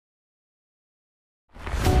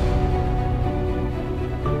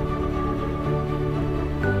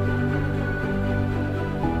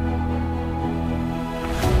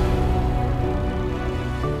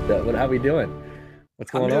How we doing? What's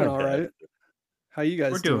going on? All right. How you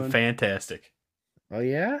guys We're doing fantastic. Oh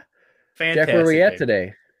yeah, Fantastic. Jack, where are we at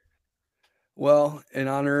today? Well, in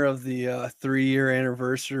honor of the 3-year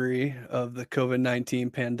anniversary of the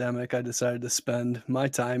COVID-19 pandemic, I decided to spend my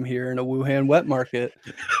time here in a Wuhan wet market.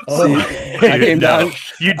 Oh, I came down.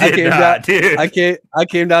 You did not, dude. I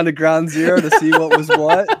came down to ground zero to see what was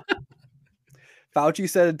what. Fauci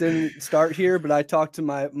said it didn't start here, but I talked to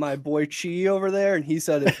my boy Chi over there, and he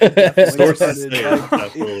said it definitely started.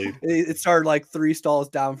 It started like 3 stalls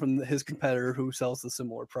down from his competitor who sells the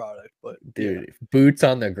similar product. But dude, boots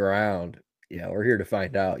on the ground. Yeah, we're here to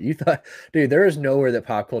find out. You thought, dude, there is nowhere that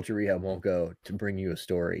Pop Culture Rehab won't go to bring you a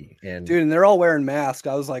story. And dude, and they're all wearing masks.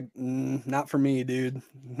 I was like, not for me, dude.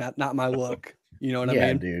 Not my look. You know what I mean?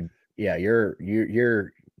 Yeah, dude. Yeah,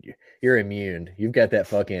 you're immune. You've got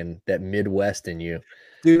that Midwest in you.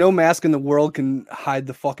 Dude, no mask in the world can hide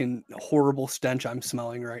the fucking horrible stench I'm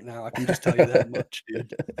smelling right now. I can just tell you that much,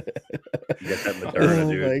 dude. You got that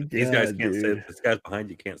Moderna, dude. These guys can't say. This guys behind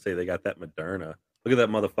you can't say they got that Moderna. Look at that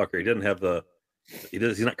motherfucker. He didn't have the.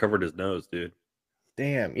 He's not covered his nose, dude.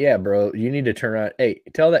 Damn, yeah, bro. You need to turn around. Hey,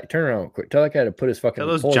 turn around quick. Tell that guy to put his fucking. Tell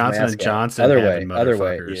those Johnson and Johnson other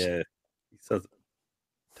way. Yeah, he says.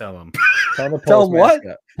 Tell him. Tell him what?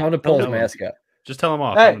 Tell him to pull his mask up. Just tell him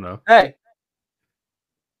off. Hey, I don't know. Hey.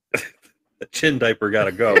 The chin diaper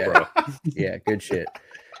gotta go, bro. Yeah, good shit.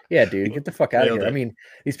 Yeah, dude, get the fuck out of here. I mean,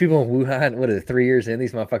 these people in Wuhan, what are they, 3 years in?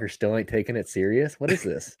 These motherfuckers still ain't taking it serious. What is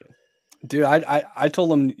this? Dude, I told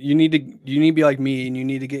them you need to be like me, and you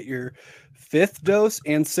need to get your 5th dose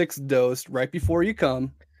and 6th dose right before you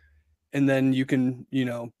come, and then you can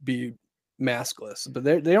be maskless. But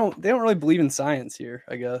they don't really believe in science here,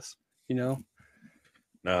 I guess. No,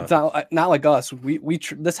 it's not like us.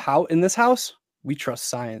 In this house we trust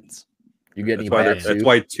science. You get that's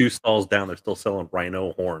why 2 stalls down they're still selling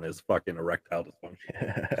rhino horn as fucking erectile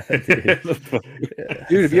dysfunction.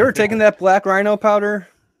 Dude, have you ever taken that black rhino powder?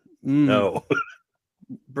 No,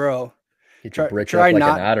 bro. Try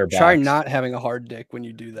not having a hard dick when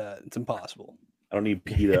you do that. It's impossible. I don't need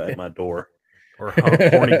PETA at my door. Or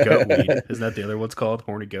horny goat weed. Isn't that the other one's called?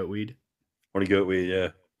 Horny goat weed. Horny goat weed, yeah.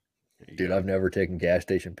 Dude, I've never taken gas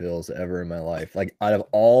station pills ever in my life. Like, out of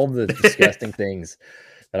all the disgusting things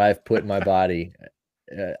that I've put in my body,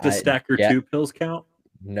 the Stacker 2 pills count?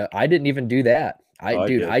 No, I didn't even do that.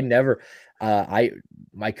 I never.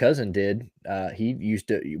 My cousin did. He used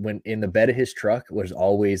to, when in the bed of his truck was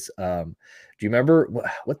always. Do you remember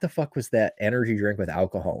what the fuck was that energy drink with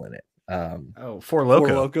alcohol in it? Four Loko. Four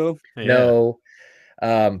Loko? No,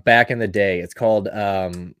 back in the day, it's called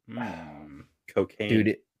cocaine.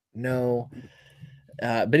 Dude, no.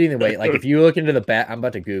 But anyway, like if you look into the back, I'm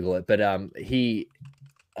about to Google it. But if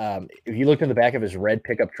you look in the back of his red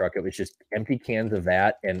pickup truck, it was just empty cans of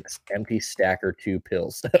that and empty Stacker 2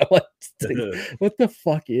 pills. What the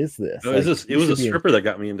fuck is this? No, it was a stripper that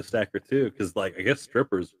got me into Stacker 2 because, like, I guess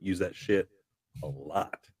strippers use that shit a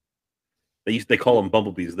lot. They call them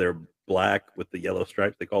bumblebees. They're black with the yellow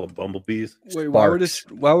stripes. They call them bumblebees. Wait, why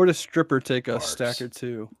would a stripper take a Stacker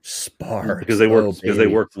 2? Sparks. Because they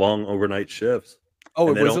work long overnight shifts.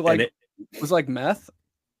 Oh, was it like meth?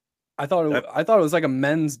 I thought it was like a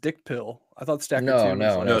men's dick pill. I thought Stacker 2.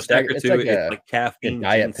 No, Stacker 2 is like caffeine,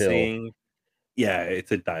 diet ginseng. Pill. Yeah,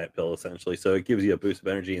 it's a diet pill essentially. So it gives you a boost of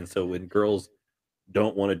energy. And so when girls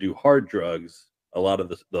don't want to do hard drugs, a lot of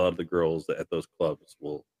the girls at those clubs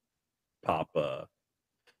will pop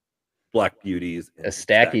Black Beauties. A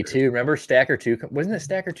Stacky 2. Remember Stacker 2? Wasn't it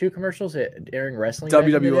Stacker 2 commercials during wrestling?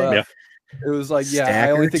 WWF. Yeah. It was like,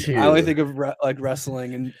 I only think of like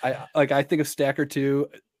wrestling, and I think of Stacker 2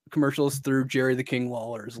 commercials through Jerry the King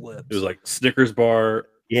Lawler's lips. It was like Snickers bar,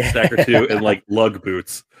 Stacker 2, and like lug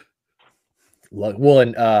boots. Well,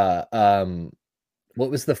 and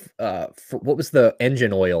what was the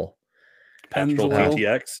engine oil? Castrol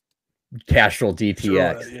DTX. Castrol DTX.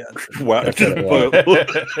 Sure, yeah. Wow.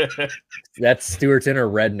 That Stewart's inner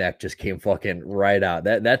redneck just came fucking right out.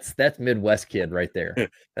 That's Midwest kid right there.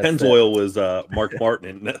 Pennzoil was Mark Martin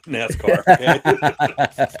in NASCAR.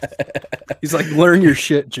 He's like, learn your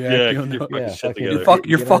shit, Jack. Yeah,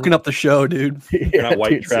 you're fucking up the show, dude. You're not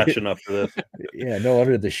white trash enough for this. Yeah, no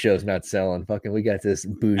wonder the show's not selling. Fucking, we got this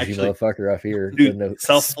bougie motherfucker up here. Dude,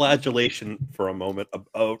 self-flagellation for a moment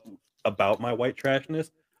about my white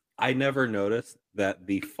trashness. I never noticed that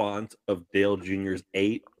the font of Dale Jr.'s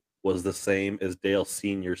 8 was the same as Dale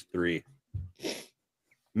Sr.'s 3.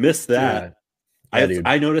 Missed that. Yeah.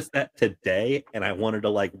 I noticed that today, and I wanted to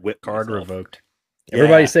like whip card myself. Revoked.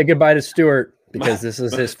 Everybody say goodbye to Stewart because this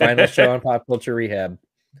is his final show on Pop Culture Rehab.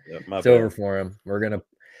 It's over for him. We're gonna.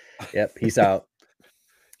 Yep, peace out.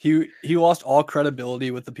 He lost all credibility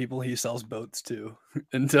with the people he sells boats to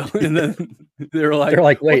and then they're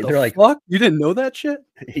like, wait, they're like, fuck, you didn't know that shit?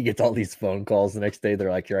 He gets all these phone calls the next day. You're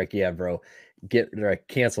like, yeah, bro, they're like,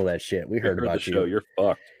 cancel that shit. We heard about you. You're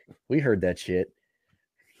fucked. We heard that shit.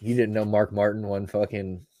 You didn't know Mark Martin won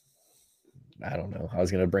fucking, I don't know. I was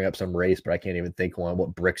gonna bring up some race, but I can't even think one.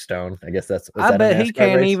 What, Brickstone? I guess that's. I bet he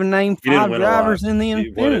can't even name 5 drivers in the He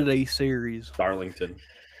Infinity Series. Darlington.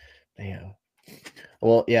 Damn.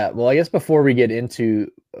 Well, yeah. Well, I guess before we get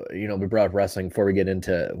into, we brought up wrestling before we get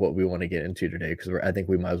into what we want to get into today, because I think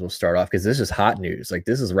we might as well start off because this is hot news. Like,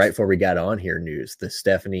 this is right before we got on here news. The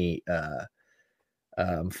Stephanie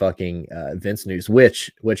Vince news,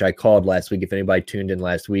 which I called last week. If anybody tuned in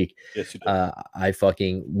last week, yes, you did. I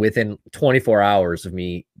fucking, within 24 hours of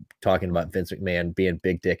me talking about Vince McMahon being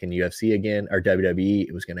big dick in UFC again, or WWE,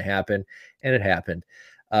 it was going to happen, and it happened.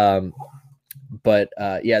 But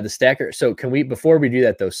yeah, the stacker. So can we, before we do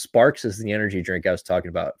that though, Sparks is the energy drink I was talking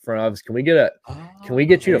about. Front office, can we get a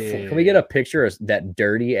picture of that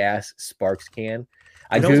dirty ass Sparks can?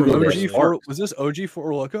 I googled it. Was this OG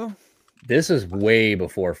Four Loko? This is way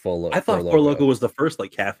before Full Loco. I thought Four Loko was the first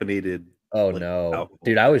like caffeinated. Oh like, no, alcohol.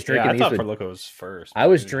 Dude! I was drinking. I these thought with, Four Loko was first. I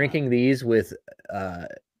was drinking these with. I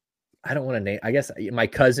don't want to name. I guess my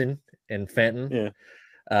cousin in Fenton.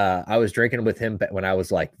 Yeah. I was drinking with him when I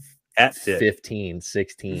was like Hat 15,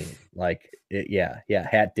 16. Like,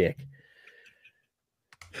 Hat Dick.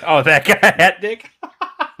 Oh, that guy, Hat Dick.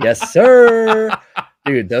 Yes, sir.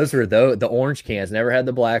 Dude, those were the orange cans. Never had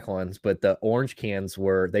the black ones, but the orange cans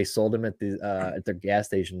they sold them at the gas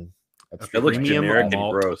station. It looks generic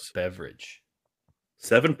and gross. Beverage.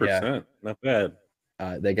 7%. Not bad.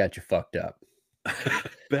 They got you fucked up.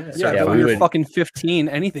 Yeah, when you're fucking 15,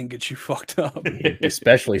 anything gets you fucked up.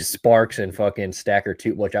 Especially Sparks and fucking Stacker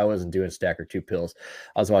 2, which I wasn't doing Stacker 2 pills.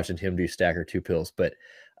 I was watching him do Stacker 2 pills, but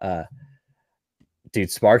dude,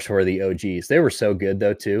 Sparks were the OGs. They were so good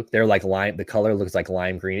though too. They're like lime. The color looks like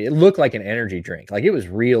lime green. It looked like an energy drink. Like, it was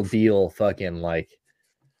real deal fucking like.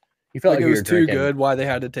 You felt like it was too good. Why they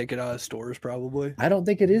had to take it out of stores? Probably. I don't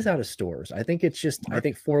think it is out of stores. I think it's just. I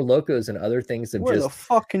think Four Locos and other things have Where the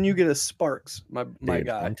fuck can you get a Sparks, my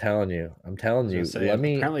guy? I'm telling you.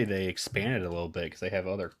 Apparently they expanded a little bit because they have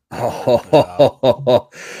other.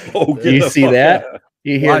 You see that?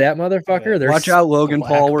 You hear that, motherfucker? Yeah. Watch out, Logan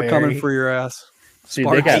Paul. We're coming for your ass. See,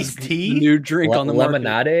 they got iced tea, new drink on the market.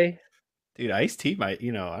 Lemonade. Dude, iced tea might.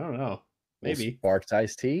 I don't know. Maybe Sparks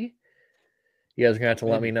iced tea. You guys are gonna have to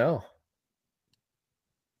let me know.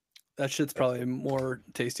 That shit's probably more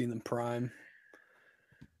tasty than Prime.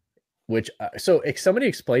 Which so somebody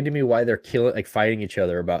explained to me why they're fighting each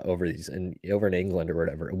other over in England or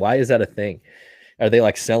whatever. Why is that a thing? Are they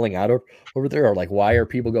like selling out over there, or like why are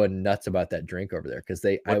people going nuts about that drink over there? Because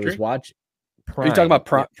I was watching. Are you talking about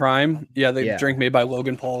Prime? Yeah, the drink made by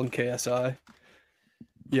Logan Paul and KSI.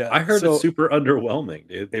 Yeah, I heard it's super underwhelming,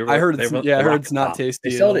 dude. I heard it's not tasty.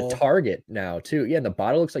 They sell it at Target now too. Yeah, and the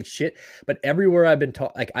bottle looks like shit. But everywhere I've been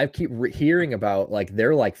taught, like I keep hearing about, like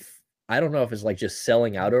they're like, I don't know if it's like just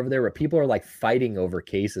selling out over there, but people are like fighting over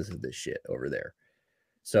cases of this shit over there.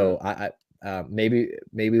 So maybe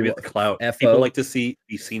the clout. People like to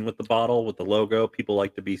be seen with the bottle with the logo. People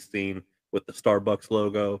like to be seen with the Starbucks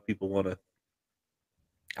logo. People want to.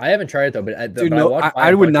 I haven't tried it though, but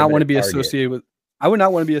I would not want to be associated with. I would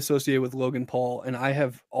not want to be associated with Logan Paul, and I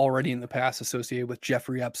have already in the past associated with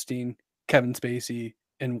Jeffrey Epstein, Kevin Spacey,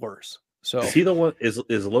 and worse. So is he the one? Is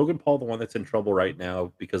Logan Paul the one that's in trouble right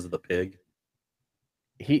now because of the pig?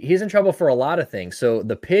 He's in trouble for a lot of things. So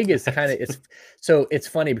the pig is kind of it's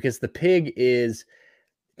funny because the pig is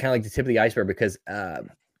kind of like the tip of the iceberg because I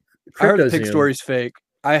heard the pig story's fake.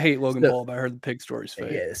 I hate Logan Paul, but I heard the pig story's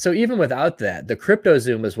fake. Yeah, so even without that, the crypto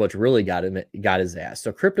Zoom is what's really got his ass.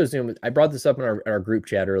 So crypto Zoom, I brought this up in our group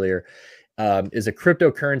chat earlier, is a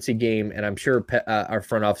cryptocurrency game, and I'm sure our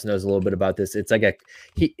front office knows a little bit about this. It's like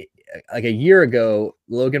a year ago,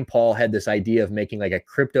 Logan Paul had this idea of making like a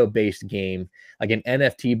crypto-based game, like an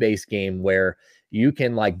NFT-based game where you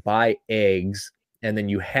can like buy eggs. And then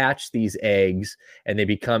you hatch these eggs and they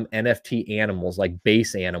become NFT animals, like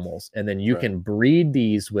base animals. And then you can breed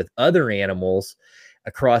these with other animals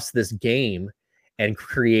across this game and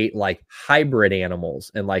create like hybrid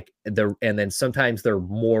animals. And and then sometimes they're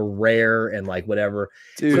more rare and like whatever.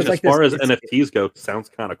 Dude, so as like far as NFTs go, sounds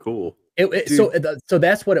kind of cool. So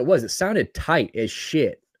that's what it was. It sounded tight as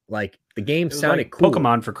shit. Like the game sounded like cool.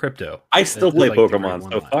 Pokemon for crypto. I still play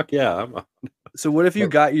Pokemon, so fuck yeah. So what if you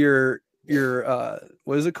got your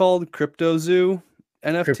what is it called? Crypto Zoo,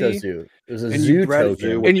 NFT. Crypto zoo. It was a And zoo you bred it-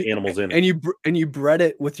 token. with animals in it. And you bred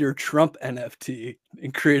it with your Trump NFT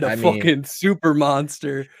and create a I mean- fucking super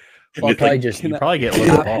monster. You probably just You probably get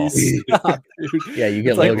Logan Paul. Stop, dude. yeah, you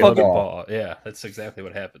get It's like Logan fucking- Paul. Yeah, that's exactly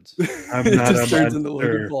what happens. I'm It not just a turns into Logan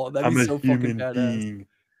monster. Paul. That'd I'm be a so fucking human badass. being.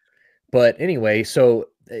 But anyway, so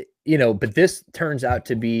you know, but this turns out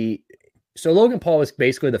to be so Logan Paul was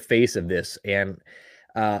basically the face of this, and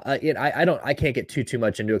I can't get too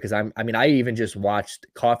much into it because I even just watched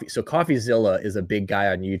Coffee. So CoffeeZilla is a big guy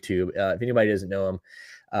on YouTube. If anybody doesn't know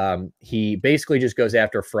him, he basically just goes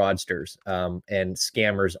after fraudsters and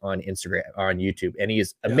scammers on Instagram or on YouTube, and he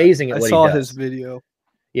is amazing at what he does. I saw his video.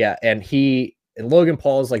 Yeah, and Logan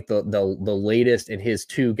Paul is like the latest, and his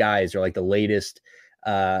two guys are like the latest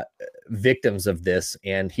victims of this,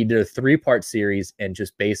 and he did a 3-part series and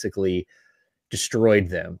just basically destroyed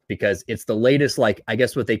them because it's the latest, like I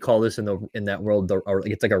guess what they call this in that world, or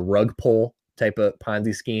it's like a rug pull type of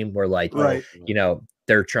Ponzi scheme where like you know,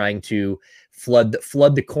 they're trying to flood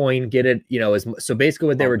the coin, get it, you know, so basically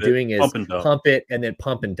what they were doing is pump it and then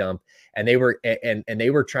pump and dump, and they were and they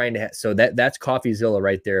were trying to so that's CoffeeZilla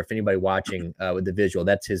right there. If anybody watching with the visual,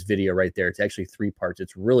 that's his video right there. It's actually 3 parts.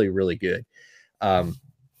 It's really good.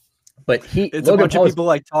 But it's a bunch of people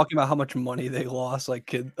like talking about how much money they lost.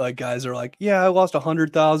 Like guys are like, yeah, I lost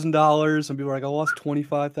 $100,000. Some people are like, I lost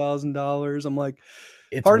 $25,000. I'm like,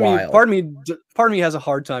 it's part wild. of me has a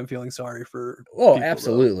hard time feeling sorry for. Oh, people,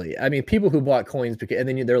 absolutely. Though. I mean, people who bought coins because, and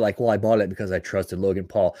then they're like, well, I bought it because I trusted Logan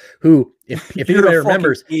Paul, who, if anybody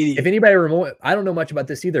remembers, I don't know much about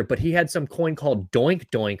this either, but he had some coin called Doink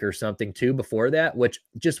Doink or something too before that, which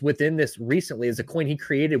just within this recently is a coin he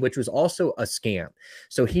created, which was also a scam.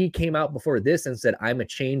 So he came out before this and said, I'm a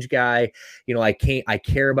change guy. You know, I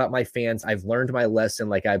care about my fans. I've learned my lesson.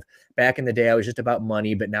 Like back in the day, I was just about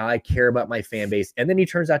money, but now I care about my fan base. And then he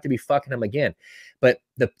turns out to be fucking them again. But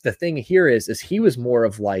the thing here is he was more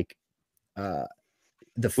of like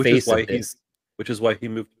the face of this. Which is why he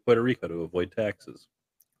moved to Puerto Rico to avoid taxes.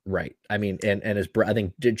 Right. I mean, and his I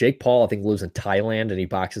think Jake Paul, I think, lives in Thailand and he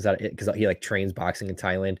boxes out because he like trains boxing in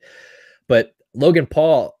Thailand. But Logan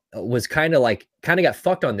Paul was kind of got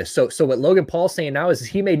fucked on this. So what Logan Paul's saying now is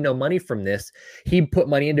he made no money from this. He put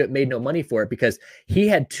money into it, made no money for it because he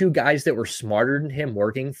had 2 guys that were smarter than him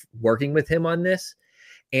working with him on this.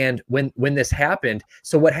 And when this happened,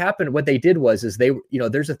 so what they did was they, you know,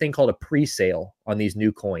 there's a thing called a pre-sale on these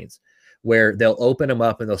new coins where they'll open them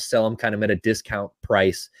up and they'll sell them kind of at a discount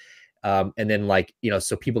price. And then like, you know,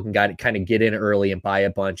 so people can kind of get in early and buy a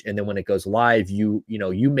bunch. And then when it goes live, you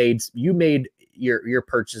made your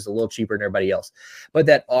purchase a little cheaper than everybody else. But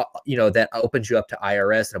that, you know, that opens you up to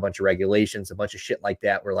IRS and a bunch of regulations, a bunch of shit like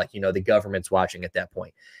that, where like, you know, the government's watching at that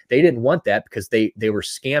point. They didn't want that because they were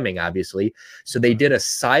scamming, obviously. So they did a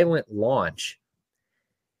silent launch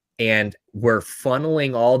and were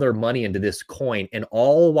funneling all their money into this coin. And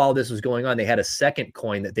all while this was going on, they had a second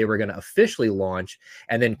coin that they were going to officially launch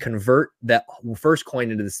and then convert that first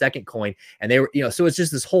coin into the second coin. And they were, you know, so it's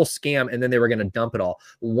just this whole scam. And then they were going to dump it all.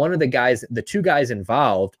 One of the guys, the 2 guys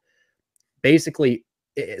involved, basically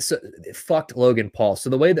it fucked Logan Paul.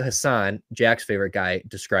 So the way that Hassan, Jack's favorite guy,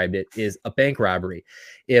 described it is a bank robbery.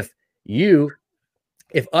 If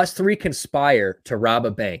us 3 conspire to rob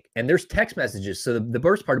a bank, and there's text messages. So the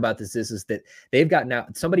worst part about this is that they've gotten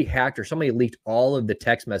out, somebody hacked or somebody leaked all of the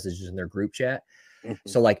text messages in their group chat.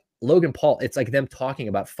 So like Logan Paul, it's like them talking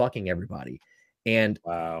about fucking everybody. And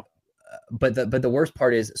wow. But the worst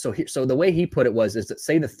part is, so the way he put it is that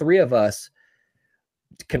say the 3 of us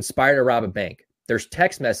conspire to rob a bank. There's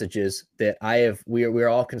text messages that we're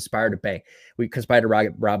all conspired to bank. We conspired to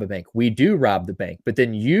rob a bank. We do rob the bank, but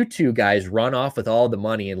then you 2 guys run off with all the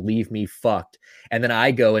money and leave me fucked. And then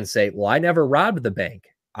I go and say, well, I never robbed the bank.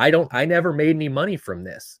 I never made any money from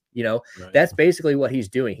this. You know, right. That's basically what he's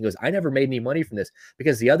doing. He goes, I never made any money from this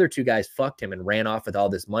because the other 2 guys fucked him and ran off with all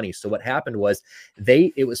this money. So what happened was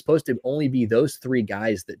it was supposed to only be those 3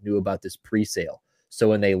 guys that knew about this pre-sale. So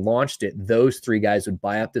when they launched it, those 3 guys would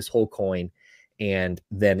buy up this whole coin. And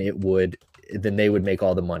then they would make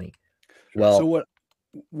all the money. Well, so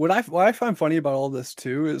what I find funny about all this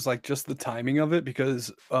too is like just the timing of it,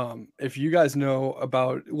 because if you guys know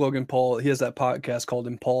about Logan Paul, he has that podcast called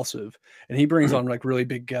Impulsive, and he brings on like really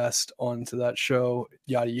big guests onto that show,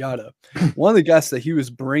 yada yada. One of the guests that he was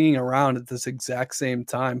bringing around at this exact same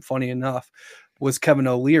time, funny enough, was Kevin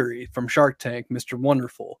O'Leary from Shark Tank, Mr.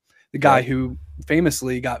 Wonderful. The guy who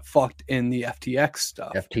famously got fucked in the FTX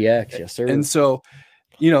stuff. FTX, yes, sir. And so,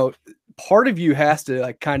 you know, part of you has to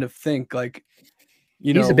like kind of think like,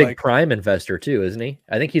 you know, he's a big prime investor too, isn't he?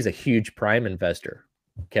 I think he's a huge prime investor.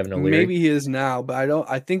 Kevin O'Leary? Maybe he is now, but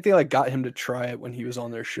I think they like got him to try it when he was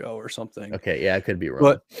on their show or something. Okay, yeah, I could be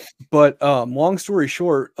wrong. But long story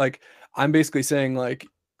short, like I'm basically saying like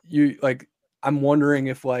I'm wondering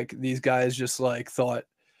if like these guys just like thought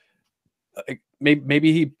like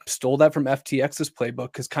maybe he stole that from FTX's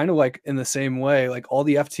playbook, because kind of like in the same way, like all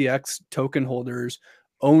the FTX token holders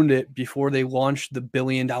owned it before they launched the $1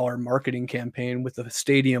 billion marketing campaign with the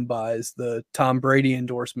stadium buys, the Tom Brady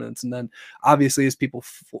endorsements. And then obviously as people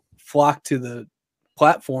flock to the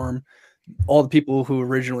platform, all the people who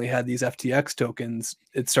originally had these FTX tokens,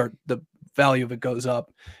 the value of it goes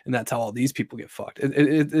up, and that's how all these people get fucked.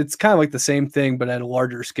 It's kind of like the same thing, but at a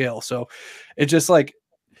larger scale. So it just like,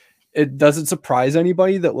 it doesn't surprise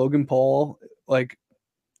anybody that Logan Paul like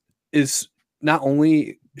is not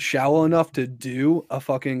only shallow enough to do a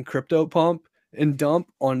fucking crypto pump and dump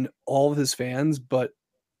on all of his fans, but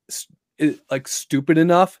like stupid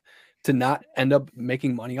enough to not end up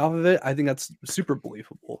making money off of it. I think that's super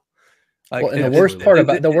believable. Like, well, and the worst part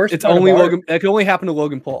about it can only happen to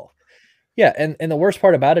Logan Paul. Yeah, and the worst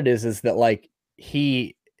part about it is that like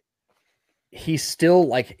he's still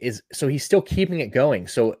like he's still keeping it going.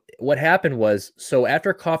 So what happened was, so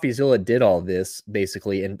after CoffeeZilla did all this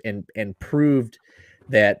basically and proved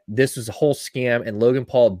that this was a whole scam, and Logan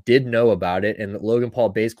Paul did know about it, and Logan Paul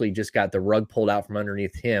basically just got the rug pulled out from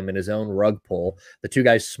underneath him and his own rug pull. The two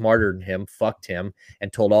guys smarter than him fucked him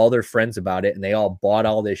and told all their friends about it, and they all bought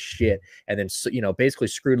all this shit and then, you know, basically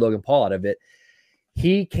screwed Logan Paul out of it.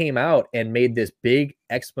 He came out and made this big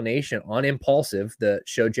explanation on Impulsive, the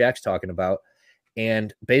show Jack's talking about,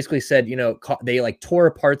 and basically said, you know, they like tore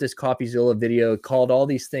apart this CoffeeZilla video, called all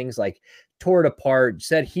these things, like tore it apart,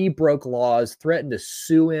 said he broke laws, threatened to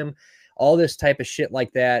sue him, all this type of shit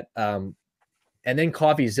like that. And then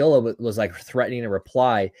CoffeeZilla was like threatening a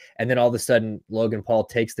reply. And then all of a sudden Logan Paul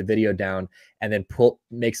takes the video down and then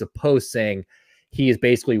makes a post saying he is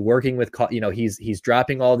basically working with, you know, he's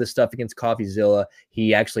dropping all this stuff against CoffeeZilla.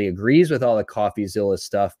 He actually agrees with all the CoffeeZilla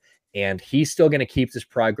stuff, and he's still going to keep this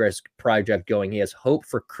project going. He has hope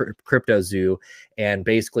for Crypto Zoo, and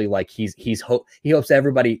basically like he hopes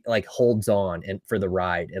everybody like holds on and for the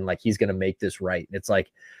ride, and like he's going to make this right. And it's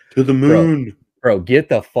like, to the moon, bro, get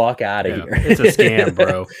the fuck out of here. It's a scam,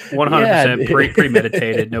 bro. 100%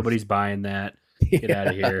 premeditated. Nobody's buying that. Get out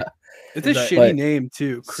of here. It's a shitty name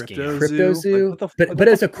too, Crypto Zoo. Like, but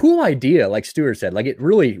it's a cool idea, like Stuart said. Like it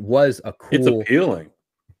really was a cool. It's appealing.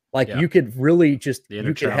 Like you could really just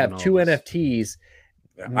you could have two NFTs.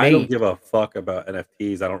 I don't give a fuck about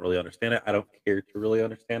NFTs. I don't really understand it. I don't care to really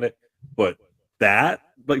understand it. But that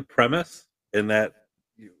like premise and that,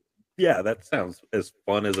 yeah, that sounds as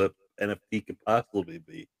fun as a NFT could possibly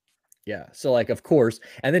be. Yeah. So like, of course,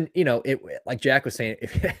 and then, you know, it, like Jack was saying,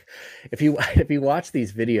 if you watch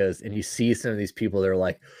these videos and you see some of these people, they're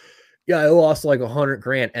like, yeah, I lost like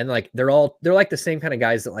 $100,000. And like, they're like the same kind of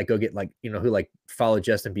guys that like go get like, you know, who like follow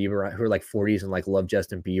Justin Bieber, who are like 40s and like love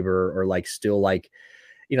Justin Bieber, or like still like,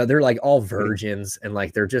 you know, they're like all virgins, and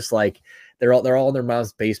like, they're just like, they're all in their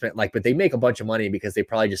mom's basement. Like, but they make a bunch of money because they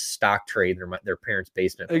probably just stock trade in their parents'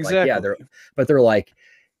 basement. Exactly. Like, yeah, they're like,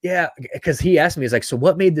 yeah, because he asked me, he's like, so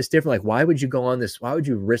what made this different? Like, why would you go on this? Why would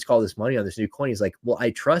you risk all this money on this new coin? He's like, well, I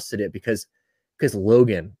trusted it because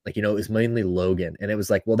Logan, like, you know, it was mainly Logan. And it was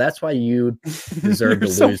like, well, that's why you deserve to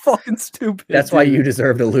lose. So fucking stupid. That's why you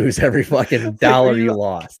deserve to lose every fucking dollar you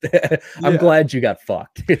lost. I'm glad you got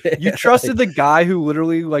fucked. You trusted the guy who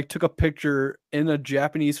literally like took a picture in a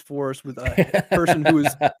Japanese forest with a person who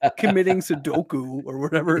is committing Sudoku or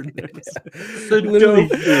whatever it is.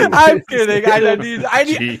 Sudoku. I'm kidding. I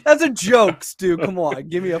need that's a joke, Stu. Come on,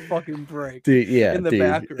 give me a fucking break. Dude, yeah, in the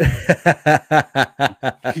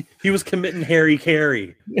background. He was committing Harry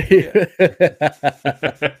Carey. He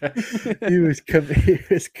was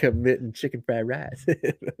committing chicken fried rice.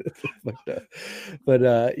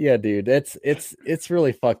 But yeah, dude, it's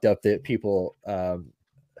really fucked up that people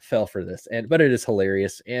fell for this, but it is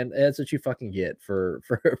hilarious, and that's what you fucking get for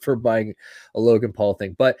buying a Logan Paul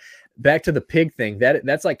thing. But back to the pig thing,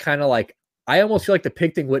 that's like kind of like, I almost feel like the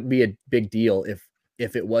pig thing wouldn't be a big deal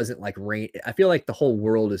if it wasn't like rain. I feel like the whole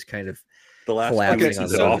world is kind of collapsing.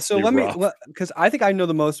 So let me, because I think I know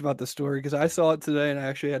the most about the story, because I saw it today and I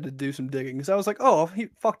actually had to do some digging, because I was like, oh, he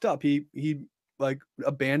fucked up. He like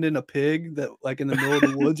abandoned a pig that like in the middle of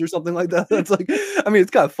the woods or something like that. That's like, I mean, it's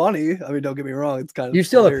kind of funny. I mean, don't get me wrong, it's kind of. You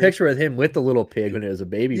still have a picture with him with the little pig when it was a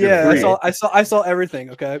baby. Yeah, I saw everything.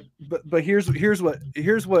 Okay, but here's what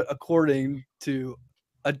according to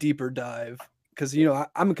a deeper dive, because you know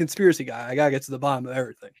I'm a conspiracy guy. I gotta get to the bottom of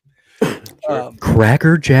everything.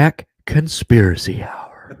 Cracker Jack conspiracy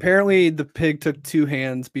hour. Apparently, the pig took 2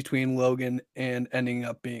 hands between Logan and ending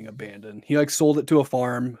up being abandoned. He like sold it to a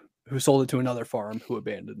farm, who sold it to another farm, who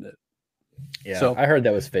abandoned it. Yeah, so I heard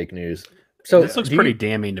that was fake news. So this looks pretty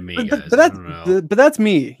damning to me, guys. But that's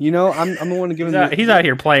me. You know, I'm the one giving. He's out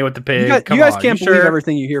here playing with the pig. You guys can't believe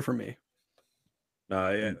everything you hear from me.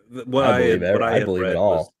 No, what I believe it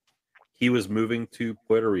all. Was he was moving to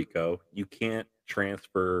Puerto Rico. You can't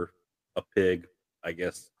transfer a pig, I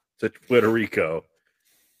guess, to Puerto Rico.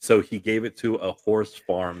 So he gave it to a horse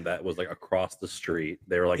farm that was like across the street.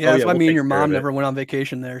 They were like, "Yeah, that's why me and your mom never went on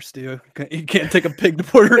vacation there, Stu. You can't take a pig to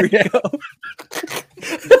Puerto Rico."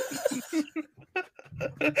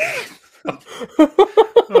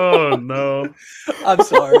 Oh no! I'm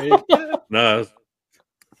sorry. No,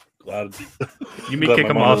 glad you may kick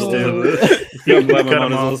him off, Stu. I'm glad my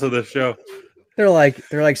mom is listening to this show. They're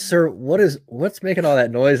like, sir, what's making all that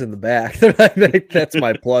noise in the back? They're like, that's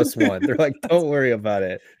my +1. They're like, don't worry about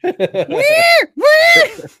it.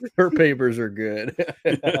 Her papers are good.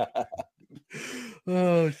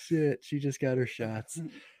 Oh shit, she just got her shots.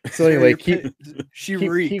 So anyway, she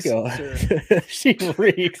reeks. She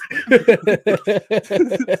reeks.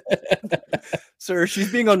 Sir,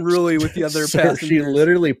 she's being unruly with the other passengers. She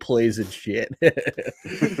literally plays in shit.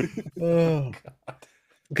 Oh.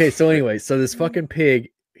 Okay, so anyway, so this fucking pig,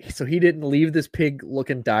 so he didn't leave this pig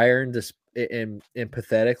looking dire and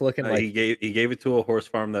pathetic looking. Like he gave it to a horse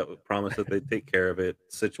farm that promised that they'd take care of it.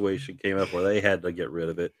 Situation came up where they had to get rid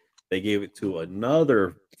of it. They gave it to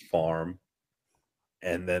another farm,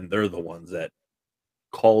 and then they're the ones that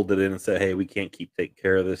called it in and said, "Hey, we can't keep taking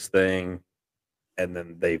care of this thing." And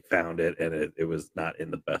then they found it, and it was not in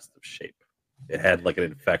the best of shape. It had like an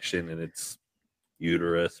infection in its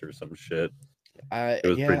uterus or some shit. It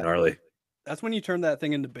was pretty gnarly. That's when you turn that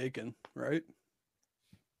thing into bacon, right?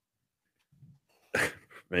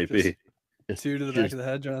 Maybe. Just 2 to the back of the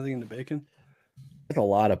head, turn that thing into bacon. That's a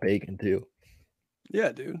lot of bacon too.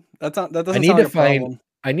 Yeah, dude. That doesn't sound like a problem.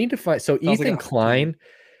 I need to find. So sounds Ethan Klein,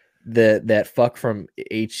 that fuck from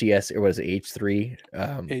HCS, or was it H3?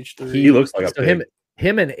 H3. He looks like a pig.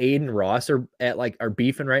 Him and Aiden Ross are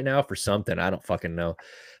beefing right now for something. I don't fucking know.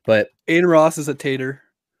 But Aiden Ross is a tater.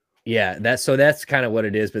 Yeah, that's kind of what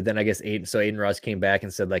it is. But then I guess Aiden Ross came back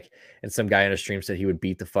and said and some guy on a stream said he would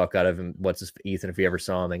beat the fuck out of him. Ethan if he ever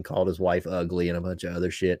saw him, and called his wife ugly and a bunch of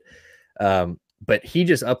other shit. But he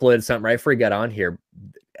just uploaded something right before he got on here,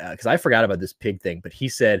 because I forgot about this pig thing. But he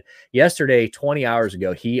said yesterday, 20 hours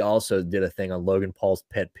ago, he also did a thing on Logan Paul's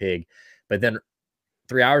pet pig. But then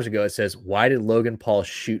 3 hours ago, it says, "Why did Logan Paul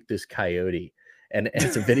shoot this coyote?" And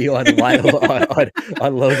it's a video on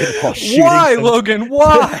Logan Paul shooting. Why, Logan?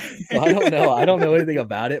 Why? I don't know. I don't know anything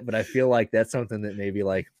about it, but I feel like that's something that maybe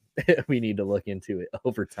we need to look into it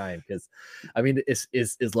over time. Because I mean,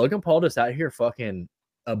 is Logan Paul just out here fucking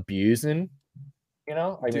abusing? You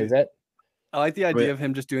know, I mean, is that? I like the idea of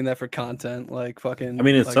him just doing that for content, like fucking. I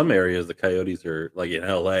mean, in some areas, the coyotes are like in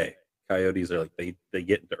LA. Coyotes are like they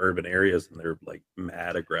get into urban areas and they're like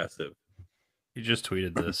mad aggressive. You just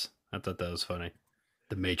tweeted this. I thought that was funny.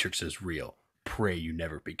 The Matrix is real. Pray you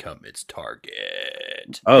never become its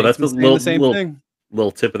target. Oh, that's the same thing.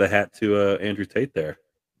 Little tip of the hat to Andrew Tate there.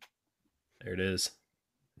 There it is.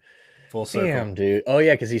 Full circle. Damn, dude. Oh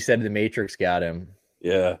yeah, because he said the Matrix got him.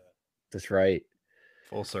 Yeah, that's right.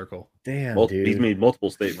 Full circle. Damn, dude. He's made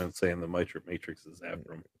multiple statements saying the Matrix is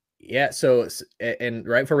after him. Yeah. So, and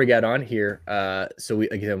right before we got on here, so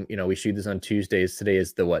we shoot this on Tuesdays. Today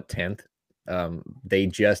is the 10th. They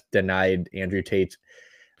just denied Andrew Tate's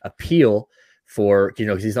appeal for,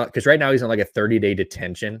 because right now he's on like a 30-day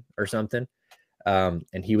detention or something.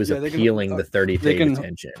 And he was appealing the 30-day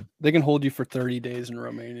detention. They can hold you for 30 days in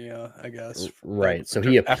Romania, I guess. Right. So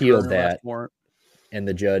he appealed that, and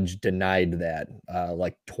the judge denied that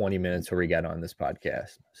like 20 minutes before we got on this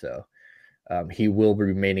podcast. So he will be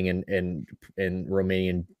remaining in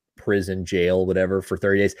Romanian prison, jail, whatever, for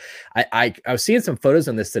 30 days. I was seeing some photos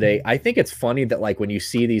on this today. I think it's funny that like when you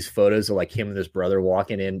see these photos of like him and his brother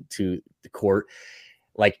walking into the court,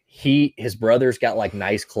 like his brother's got like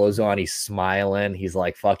nice clothes on, he's smiling, he's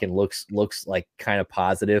like fucking looks like kind of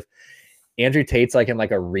positive. Andrew Tate's like in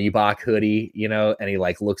like a Reebok hoodie, and he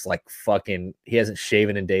like looks like fucking, he hasn't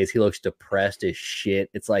shaven in days, he looks depressed as shit.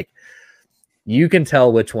 It's like you can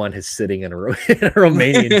tell which one is sitting in a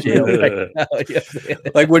Romanian jail right now.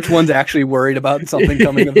 Like which one's actually worried about something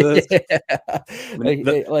coming of this.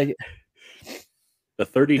 Like the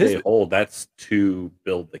 30-day hold, that's to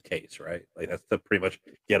build the case, right? Like that's to pretty much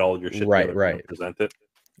get all your shit together and present it.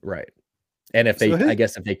 Right. And if they, I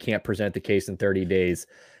guess if they can't present the case in 30 days,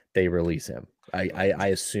 they release him. I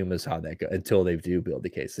assume is how that goes until they do build the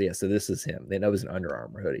case. So yeah, so this is him. That was an Under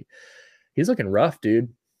Armour hoodie. He's looking rough, dude.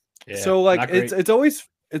 Yeah, so like it's always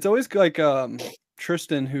like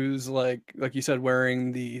Tristan, who's like you said,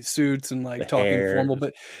 wearing the suits and like talking formal,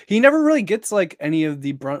 but he never really gets like any of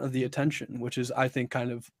the brunt of the attention, which is I think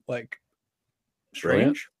kind of like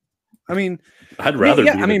strange. I mean, I'd rather.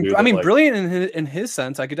 I mean, brilliant in his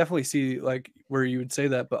sense. I could definitely see like where you would say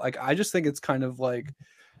that, but like I just think it's kind of like,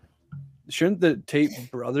 shouldn't the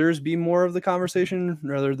Tate brothers be more of the conversation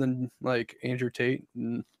rather than like Andrew Tate?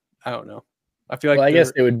 And I don't know. I feel like I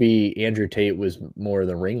guess it would be Andrew Tate was more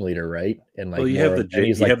the ringleader, right? And like you have the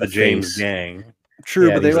James gang. True,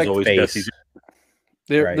 yeah, but they like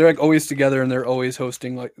they're like always together and they're always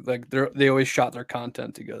hosting like they always shot their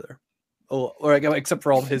content together. Oh, or like, except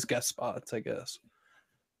for all of his guest spots, I guess.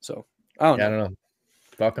 So I don't know.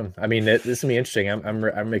 Fuck him. I mean, this is gonna be interesting.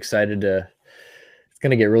 I'm excited to. It's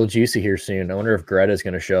gonna get real juicy here soon. I wonder if Greta's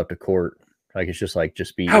gonna show up to court. Like it's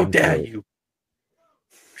just be. How dare you?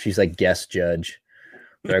 She's like guest judge.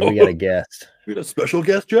 Like, we got a guest. We got a special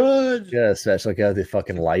guest judge. Yeah, special guest. The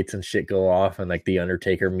fucking lights and shit go off, and like the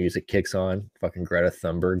Undertaker music kicks on. Fucking Greta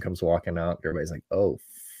Thunberg comes walking out. Everybody's like, "Oh,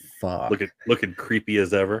 fuck!" Looking creepy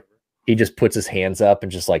as ever. He just puts his hands up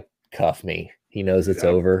and just like cuff me. He knows it's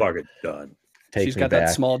over. Fucking done. She's got that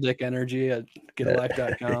small dick energy at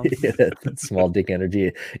getalife.com. Yeah, that small dick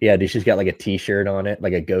energy. Yeah, dude, she's got like a t-shirt on it,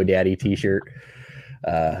 like a GoDaddy t-shirt.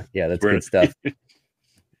 Yeah, that's good stuff.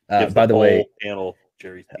 By the way,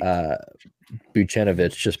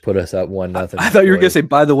 Buchenovich just put us up 1-0. I thought you were going to say,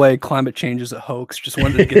 by the way, climate change is a hoax. Just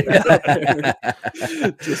wanted to get that out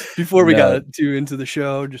there. Just before we got too into the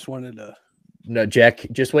show, just wanted to. No, Jack,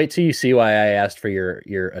 just wait till you see why I asked for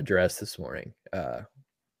your address this morning.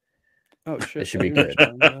 Oh, shit. It should be good.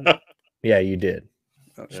 Yeah, you did.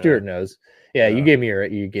 Oh, Stuart knows. Yeah, you gave me your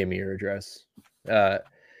address.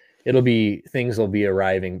 Things will be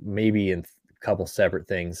arriving maybe in a couple separate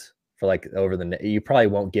things for like you probably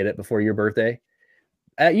won't get it before your birthday.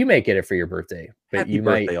 You may get it for your birthday, but Happy you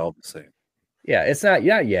birthday might all the same. Yeah, it's not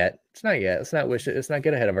yet. It's not yet. Let's not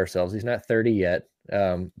get ahead of ourselves. He's not 30 yet.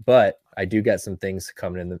 But I do got some things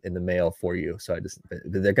coming in the mail for you. So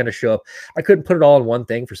they're going to show up. I couldn't put it all in one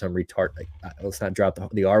thing for some retard. Like, let's not drop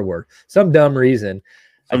the R word. Some dumb reason.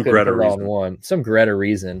 Some Greta reason. Some Greta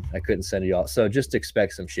reason. I couldn't send it all. So just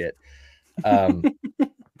expect some shit. All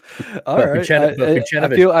right.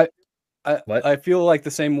 I feel like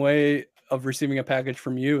the same way of receiving a package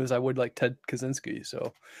from you as I would like Ted Kaczynski.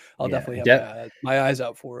 So I'll definitely have my eyes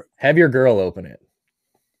out for it. Have your girl open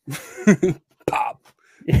it. Pop.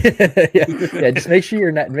 Yeah. Just make sure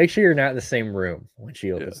you're not in the same room when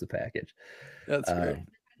she opens the package. That's great.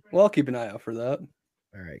 Well, I'll keep an eye out for that.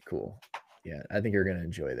 All right, cool. Yeah, I think you're gonna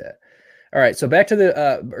enjoy that. All right, so back to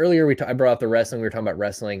the earlier I brought up the wrestling. We were talking about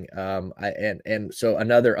wrestling. So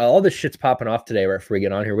all this shit's popping off today right before we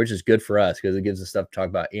get on here, which is good for us because it gives us stuff to talk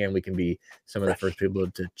about, and we can be some of the first people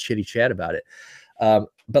to chitty chat about it.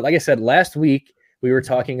 But like I said, last week we were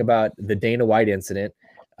talking about the Dana White incident,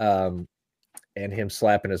 and him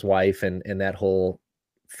slapping his wife and that whole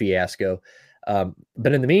fiasco.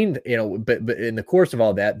 But in the but in the course of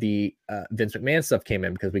all that, the Vince McMahon stuff came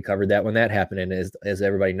in because we covered that when that happened. And as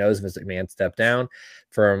everybody knows, Vince McMahon stepped down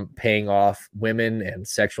from paying off women and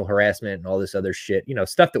sexual harassment and all this other shit,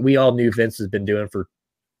 stuff that we all knew Vince has been doing for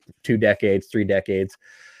 2 decades, 3 decades.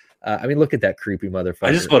 I mean, look at that creepy motherfucker.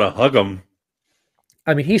 I just want to hug him.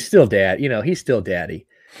 I mean, he's still dad, he's still daddy.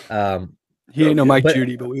 He ain't no Mike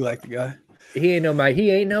Judy, but we like the guy. He ain't no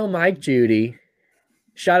Mike Judy.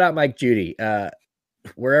 Shout out Mike Judy.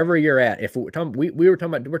 Wherever you're at. If we're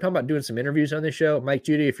talking about doing some interviews on this show, Mike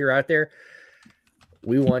Judy, if you're out there,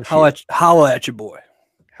 we want you. Holla at your boy.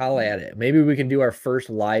 Holla at it. Maybe we can do our first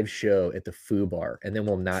live show at the Foo Bar, and then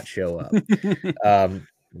we'll not show up.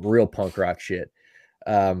 Real punk rock shit.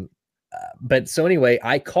 But so anyway,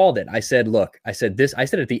 I called it. I said at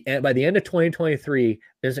the end, by the end of 2023,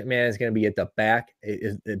 Vince McMahon is going to be at the back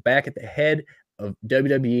at the head of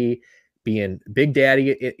WWE, being Big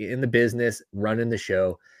Daddy in the business, running the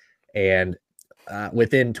show. And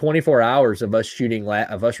within 24 hours of us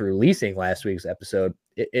releasing last week's episode,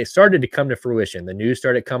 it started to come to fruition. The news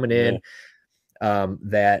started coming in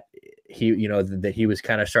that he was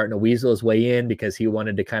kind of starting to weasel his way in because he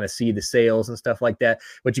wanted to kind of see the sales and stuff like that,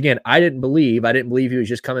 which again, I didn't believe he was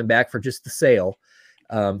just coming back for just the sale.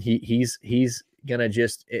 He's gonna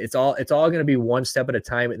it's all gonna be one step at a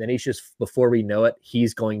time, and then he's just, before we know it,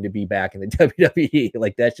 he's going to be back in the WWE.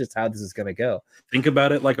 Like, that's just how this is gonna go. Think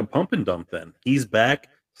about it like a pump and dump. Then he's back,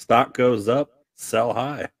 stock goes up, sell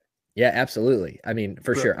high. Yeah, absolutely. I mean,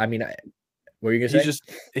 for sure. I mean, What were you gonna say?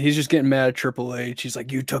 He's just getting mad at Triple H. He's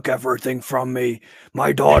like, you took everything from me,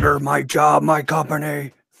 my daughter, my job, my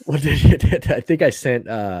company. What did I think I sent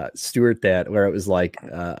Stuart that where it was like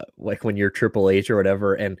when you're Triple H or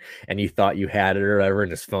whatever, and you thought you had it or whatever,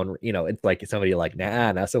 and his phone, it's like somebody like,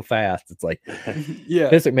 nah, not so fast. It's like, yeah,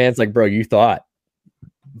 Vince McMahon's like, bro, you thought,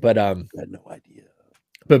 but I had no idea.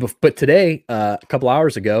 But today, a couple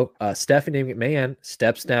hours ago, Stephanie McMahon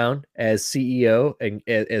steps down as CEO and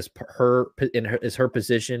as her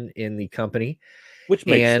position in the company, which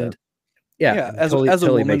makes sense. Yeah, as a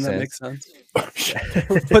woman, that makes sense.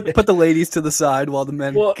 put the ladies to the side while the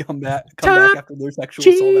men come back after their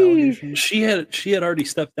sexual assault allegations. She had already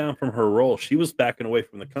stepped down from her role. She was backing away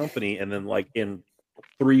from the company, and then like in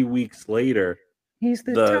 3 weeks later,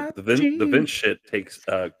 the Vince shit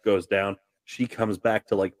goes down. She comes back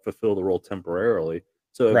to like fulfill the role temporarily.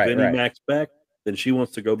 So if Vinny Mac's back, then she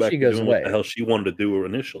wants to go back to doing what the hell she wanted to do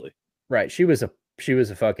initially. Right. She was a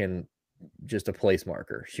fucking just a place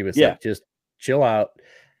marker. She was like, just chill out.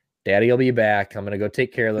 Daddy will be back. I'm gonna go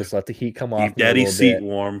take care of this. Let the heat come off. Keep Daddy's seat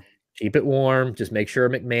warm. Keep it warm. Just make sure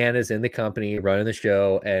McMahon is in the company running the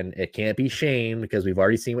show, and it can't be Shane because we've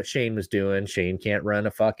already seen what Shane was doing. Shane can't run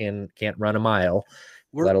a mile.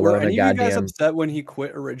 Were any of you guys upset when he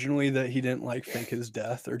quit originally that he didn't like fake his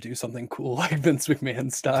death or do something cool like Vince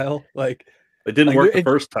McMahon style? Like it didn't work the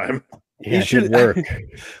first time. Yeah, it should work.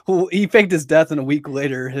 Well, he faked his death, and a week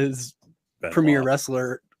later, his premier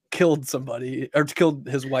wrestler killed somebody or killed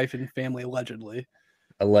his wife and family allegedly.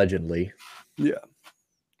 Yeah.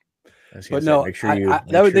 But no, they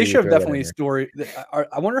should have definitely a story.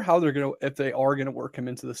 I wonder how they're gonna, if they are gonna work him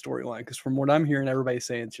into the storyline, because from what I'm hearing, everybody's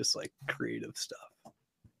saying it's just like creative stuff.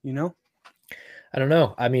 I don't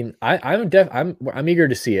know. I mean, I'm eager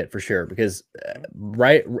to see it for sure because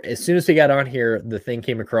right as soon as he got on here, the thing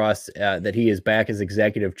came across that he is back as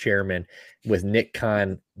executive chairman with Nick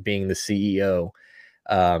Khan being the CEO.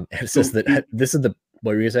 And it says that this is the,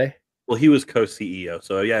 what were you gonna say? Well, he was co-CEO,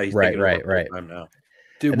 so yeah, he's right. Time now.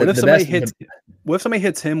 Dude, what if somebody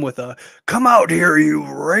hits him with a "Come out here, you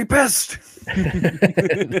rapist"?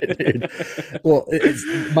 Dude. Well,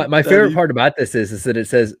 my favorite part about this is that it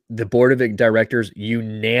says the board of directors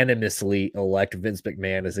unanimously elect Vince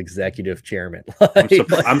McMahon as executive chairman. Like,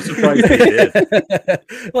 I'm surprised they did.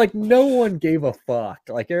 Like no one gave a fuck.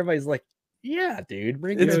 Like everybody's like, yeah, dude,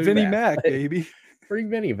 it's Vinny Mac, baby. Bring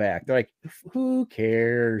Vinny back. They're like, who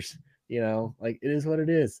cares? Like it is what it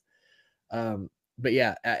is. But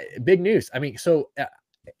yeah, big news. I mean, so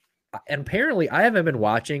and apparently I haven't been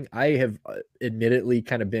watching. I have admittedly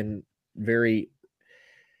kind of been very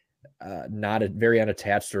very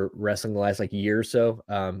unattached to wrestling the last like year or so.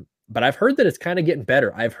 But I've heard that it's kind of getting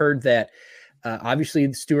better. I've heard that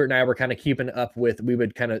obviously Stuart and I were kind of keeping up with, we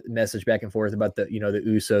would kind of message back and forth about the, the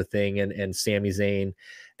Uso thing and Sami Zayn.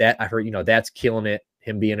 That I heard, that's killing it,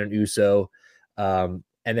 him being an Uso. And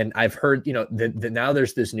then I've heard, now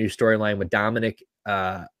there's this new storyline with Dominic,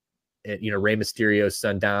 Rey Mysterio's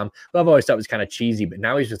son Dom, who I've always thought was kind of cheesy, but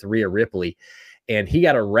now he's with Rhea Ripley, and he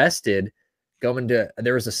got arrested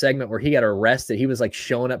there was a segment where he got arrested. He was like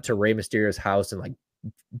showing up to Rey Mysterio's house and like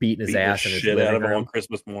beating his ass and shit out of him on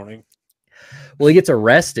Christmas morning. Well, he gets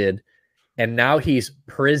arrested, and now he's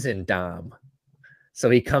prison Dom.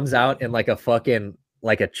 So he comes out in like a fucking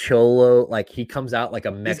like a cholo, like he comes out like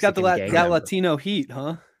a Mexican. He's got that Latino heat,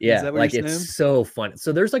 huh? Yeah, like it's so fun.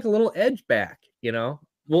 So there's like a little edge back,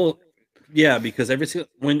 Well, yeah, because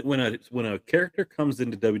when a character comes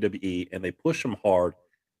into WWE and they push him hard,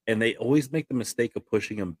 and they always make the mistake of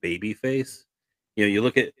pushing him babyface. You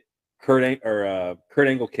look at Kurt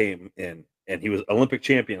Angle came in and he was Olympic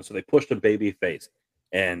champion, so they pushed him babyface,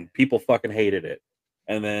 and people fucking hated it.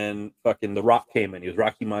 And then fucking The Rock came in. He was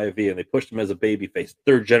Rocky Maivia, and they pushed him as a babyface,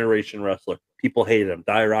 third generation wrestler. People hated him.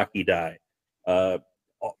 Die Rocky Die.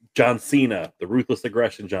 John Cena, the ruthless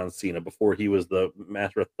aggression John Cena, before he was the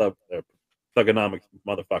master of thugonomics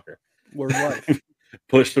motherfucker. Word life.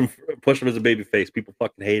 pushed him as a babyface. People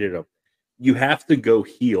fucking hated him. You have to go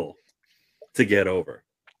heel to get over.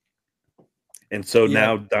 And so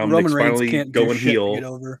now Dominic's finally going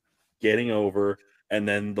heel, getting over. And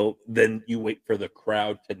then you wait for the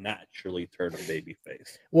crowd to naturally turn a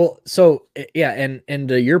babyface. Well, so yeah, and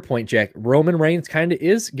to your point, Jack, Roman Reigns kind of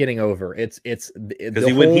is getting over. It's because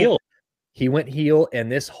he went heel. He went heel, and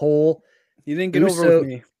this whole he didn't get over with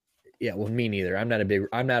me. Yeah, well, me neither. I'm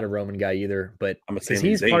not a Roman guy either, but I'm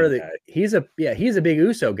he's part of the guy. He's a big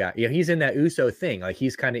Uso guy. Yeah, he's in that Uso thing. Like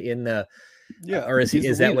he's kind of in the or is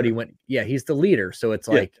that what he went? Yeah, he's the leader. So it's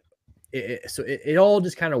like. It all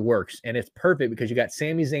just kind of works, and it's perfect because you got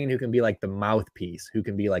Sami Zayn, who can be like the mouthpiece, who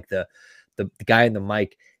can be like the guy in the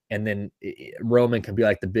mic, and then Roman can be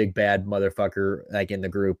like the big bad motherfucker, like in the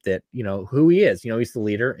group that, you know, who he is, you know, he's the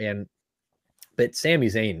leader. But Sami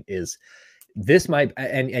Zayn is, this might,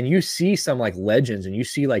 and you see some like legends, and you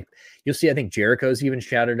see like, you'll see, I think Jericho's even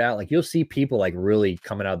shouted out, like you'll see people like really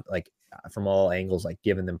coming out like from all angles, like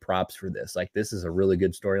giving them props for this. Like this is a really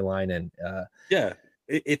good storyline. And yeah,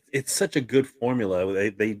 it's such a good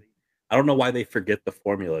formula. They I don't know why they forget the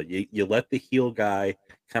formula. You let the heel guy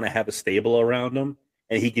kind of have a stable around him,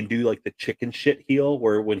 and he can do like the chicken shit heel,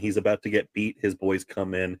 where when he's about to get beat, his boys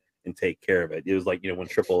come in and take care of it. It was like, you know, when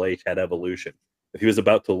Triple H had Evolution. If he was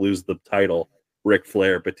about to lose the title, Ric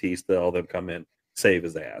Flair, Batista, all them come in, save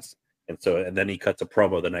his ass. And then he cuts a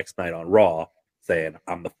promo the next night on Raw saying,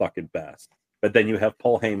 I'm the fucking best. But then you have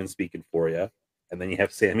Paul Heyman speaking for you. And then you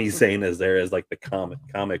have Sami Zayn as there as like the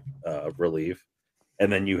comic relief.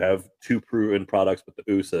 And then you have two proven products with the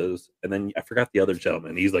Usos. And then I forgot the other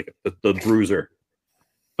gentleman. He's like the bruiser.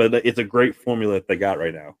 But it's a great formula that they got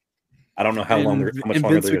right now. I don't know how much longer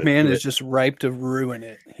Vince McMahon is just ripe to ruin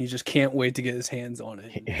it. He just can't wait to get his hands on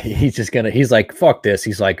it. He's like, fuck this.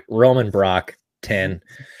 He's like, Roman Brock 10.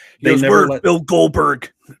 They never let Bill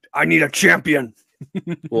Goldberg. I need a champion.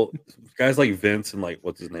 Well, guys like Vince and like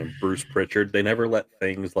what's his name, Bruce Pritchard, they never let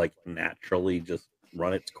things like naturally just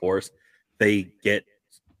run its course. They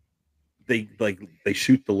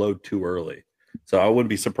shoot the load too early. So I wouldn't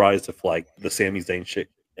be surprised if like the Sami Zayn shit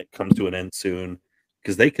comes to an end soon,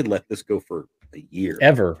 because they could let this go for a year.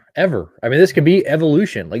 Ever. I mean, this could be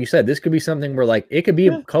evolution. Like you said, this could be something where like it could be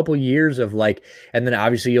a couple years of like, and then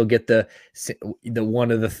obviously you'll get the one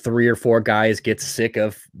of the 3 or 4 guys gets sick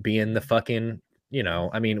of being the fucking, you know,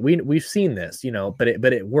 I mean, we've seen this, you know, but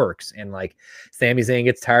it works. And like Sami Zayn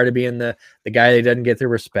gets tired of being the guy that doesn't get the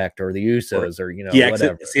respect, or the Usos, or, you know,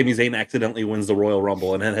 whatever. Sami Zayn accidentally wins the Royal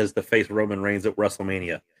Rumble and then has to face Roman Reigns at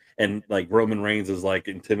WrestleMania. And like Roman Reigns is like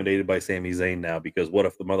intimidated by Sami Zayn now, because what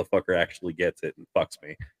if the motherfucker actually gets it and fucks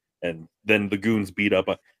me? And then the goons beat up,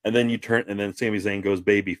 and then then Sami Zayn goes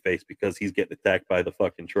babyface because he's getting attacked by the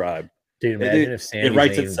fucking tribe. Dude, imagine if Sami Zayn,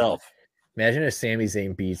 writes itself. Imagine if Sami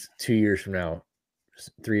Zayn beats 2 years from now,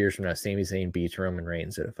 3 years from now, Sami Zayn beats Roman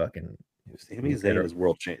Reigns at a fucking Sami Zayn is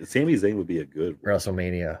world champion. Sami Zayn would be a good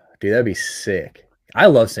WrestleMania. Dude, that'd be sick. I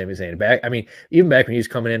love Sami Zayn. Back, I mean, even back when he was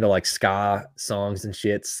coming into like ska songs and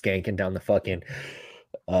shit, skanking down the fucking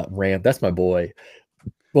ramp. That's my boy.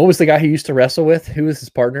 What was the guy he used to wrestle with? Who was his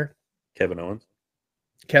partner? Kevin Owens.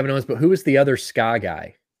 But who was the other ska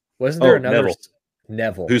guy? Wasn't there another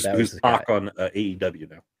Neville? Who's Pac on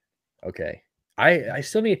AEW now? Okay. I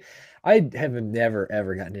still need. I have never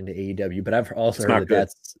ever gotten into AEW, but I've also heard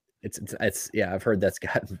that's I've heard that's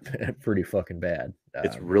gotten pretty fucking bad.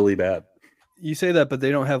 It's really bad. You say that, but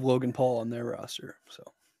they don't have Logan Paul on their roster, so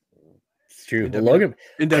it's true. Logan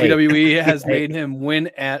in WWE has made him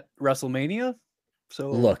win at WrestleMania.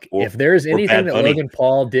 So look, if there's anything that Logan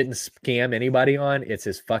Paul didn't scam anybody on, it's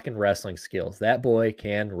his fucking wrestling skills. That boy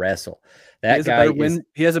can wrestle. That guy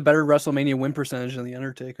he has a better WrestleMania win percentage than the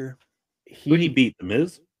Undertaker. Who did he beat? The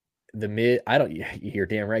Miz? The Miz. I don't. You're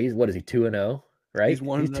damn right. What is he? 2-0, right? He's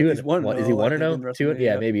 1-0. Is he 1-0? 2.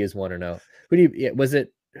 Yeah, maybe he's 1-0. Who do you? Was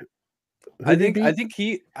it? I think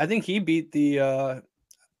he beat the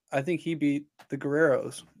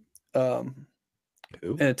Guerreros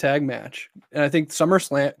in a tag match. And I think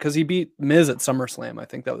SummerSlam, because he beat Miz at SummerSlam. I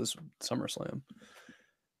think that was SummerSlam.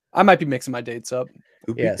 I might be mixing my dates up.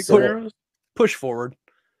 Who beat the Guerreros? Push forward.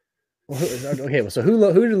 Okay, well,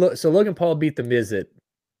 so Logan Paul beat the Miz at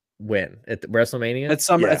when? At the WrestleMania? At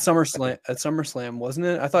SummerSlam, wasn't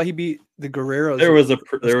it? I thought he beat the Guerreros. There was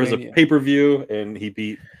a pay-per-view and he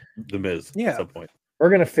beat the Miz at some point. We're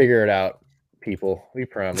gonna figure it out, people. We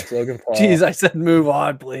promise. Logan Paul. Jeez, I said move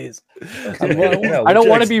on, please. Okay. I don't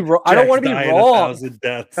want to be wrong. I don't want to be wrong.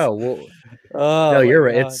 Oh well. No, you're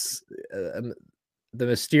right. It's the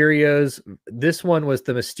Mysterios. This one was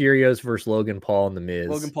the Mysterios versus Logan Paul and the Miz.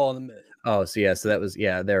 Logan Paul and the Miz. Oh, so yeah, so that was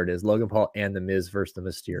there it is. Logan Paul and the Miz versus the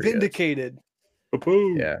Mysterios. Vindicated.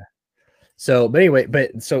 Yeah. So, but anyway,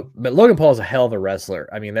 but Logan Paul is a hell of a wrestler.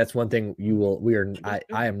 I mean, that's one thing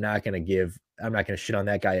I am not going to shit on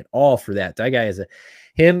that guy at all for that. That guy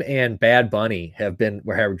him and Bad Bunny have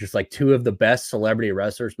just like two of the best celebrity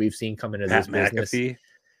wrestlers we've seen come into this business.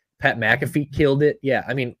 Pat McAfee killed it. Yeah.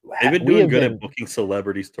 I mean, they've been doing good at booking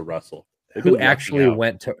celebrities to wrestle. Who actually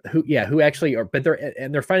but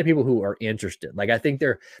they're finding people who are interested. Like, I think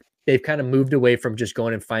they've kind of moved away from just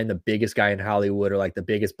going and find the biggest guy in Hollywood or like the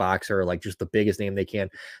biggest boxer or like just the biggest name they can.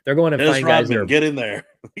 They're going and find guys that are, get in there.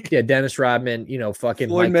 Yeah, Dennis Rodman, fucking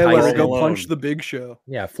Floyd Mike Mayweather, Tyson. go punch the Big Show.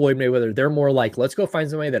 Yeah, Floyd Mayweather. They're more like, let's go find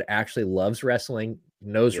somebody that actually loves wrestling,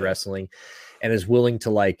 knows wrestling, and is willing to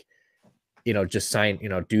like, just sign,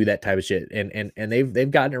 do that type of shit. And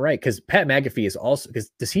they've gotten it right. Because Pat McAfee is also, because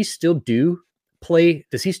does he still play?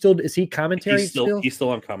 Is he commentary? He's still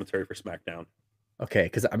on commentary for SmackDown. Okay,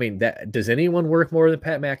 because I mean, does anyone work more than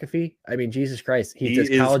Pat McAfee? I mean, Jesus Christ, he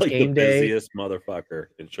does College Game Day, the busiest motherfucker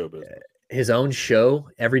in show business. His own show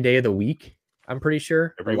every day of the week. I'm pretty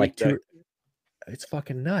sure, every week. It's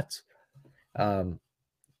fucking nuts.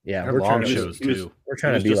 Yeah, we're trying to We're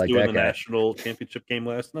trying to be like that guy. National championship game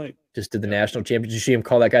last night. Just did the national championship. Did you see him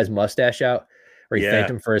call that guy's mustache out? Or he thanked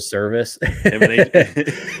him for his service. Him and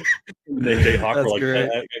AJ Hawk were like,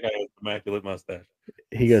 that guy has immaculate mustache.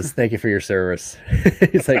 He goes, "Thank you for your service."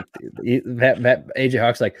 He's like, AJ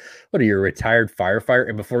Hawk's like, "What are you, a retired firefighter?"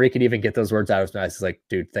 And before he could even get those words out of his mouth, he's like,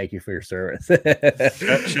 "Dude, thank you for your service."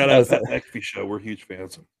 Shout out Pat McAfee show. We're huge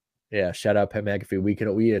fans. Yeah, shout out Pat McAfee.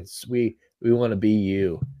 We want to be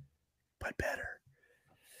you, but better.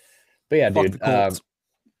 But yeah, dude.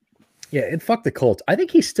 Yeah, and fuck the Colts. I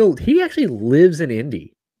think he actually lives in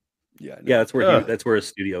Indy. Yeah, that's where his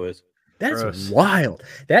studio is. That's wild.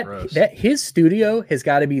 That his studio has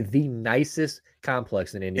got to be the nicest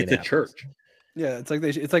complex in Indianapolis. It's a church. Yeah, it's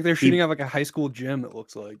like they're shooting out like a high school gym. It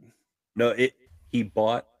looks like. No, he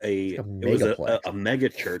bought a mega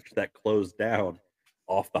church that closed down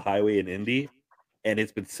off the highway in Indy, and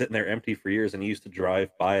it's been sitting there empty for years. And he used to drive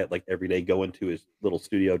by it like every day, go into his little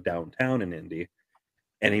studio downtown in Indy.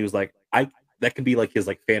 And he was like, that could be like his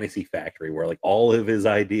like fantasy factory where like all of his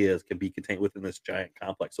ideas can be contained within this giant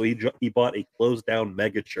complex. So he bought a closed down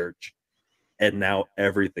mega church, and now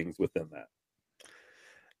everything's within that.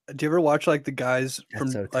 Do you ever watch like the guys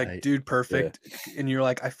from like Dude Perfect, and you're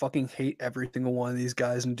like, I fucking hate every single one of these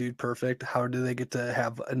guys in Dude Perfect. How do they get to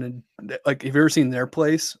have like? Have you ever seen their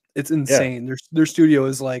place? It's insane. Yeah. Their studio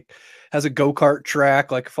is like has a go-kart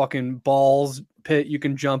track, like fucking balls pit you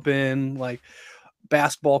can jump in, like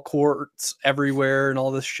basketball courts everywhere and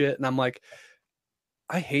all this shit. And I'm like,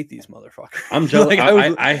 I hate these motherfuckers. I'm jealous.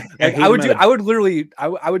 I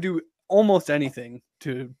would do almost anything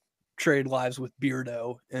to trade lives with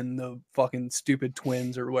Beardo and the fucking stupid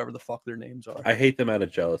twins or whatever the fuck their names are. I hate them out of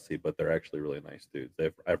jealousy, but they're actually really nice dudes.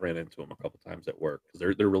 I've ran into them a couple times at work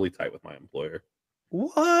because they're really tight with my employer.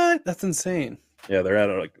 What? That's insane. Yeah,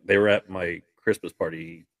 they were at my Christmas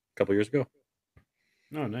party a couple years ago.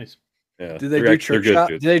 Oh, nice. Yeah. Did they do trick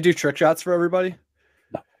shots? Did they do trick shots for everybody?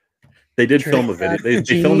 No. They did film a video.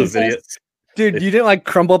 They filmed a video. Dude, you didn't like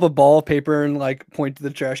crumble up a ball of paper and like point to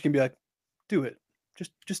the trash can and be like, do it.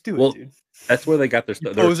 Just do it, dude. That's where they got their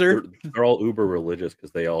stuff. They're all uber religious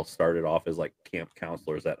because they all started off as like camp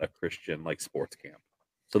counselors at a Christian like sports camp.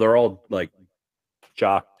 So they're all like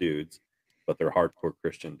jock dudes, but they're hardcore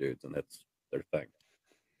Christian dudes, and that's their thing.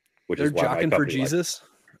 They're jocking for Jesus.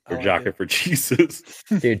 They're jocking for Jesus.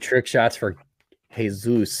 Dude, trick shots for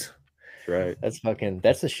Jesus. Right. That's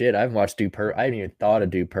the shit. I haven't watched Dude Perfect. I haven't even thought of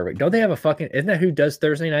Dude Perfect. Don't they have isn't that who does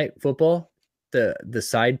Thursday Night Football? The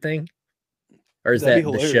side thing? Or is that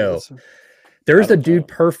the show? There's the Dude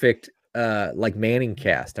Perfect like Manning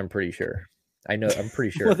cast, I'm pretty sure. I'm pretty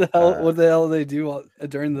sure. What the hell do they do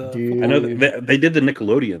during the I know they did the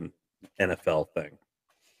Nickelodeon NFL thing.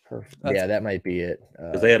 Perfect. Yeah, that might be it.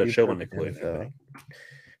 Because they had a show on Nickelodeon.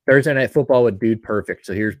 Thursday Night Football with Dude Perfect.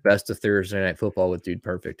 So here's Best of Thursday Night Football with Dude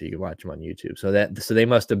Perfect. You can watch them on YouTube. So they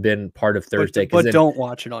must have been part of Thursday. But don't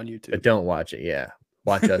watch it on YouTube. But don't watch it. Yeah,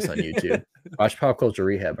 watch us on YouTube. Watch Pop Culture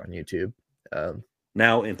Rehab on YouTube.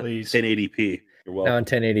 Now in 1080p. You're welcome. Now in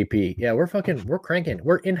 1080p. Yeah, we're cranking.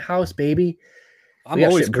 We're in house, baby. I'm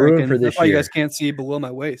always cranking. For this That's why you guys can't see below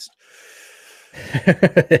my waist.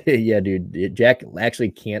 Yeah, dude. Jack actually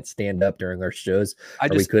can't stand up during our shows. I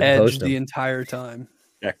just edge the entire time.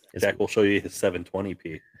 Jack will show you his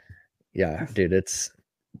 720p. Yeah, dude. It's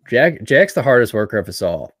Jack's the hardest worker of us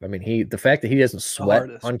all. I mean, the fact that he doesn't sweat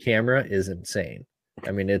on camera is insane.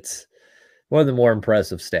 I mean, it's one of the more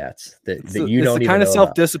impressive stats that you don't even know. It's the kind of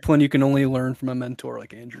self-discipline you can only learn from a mentor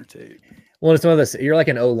like Andrew Tate. Well, it's one of those, you're like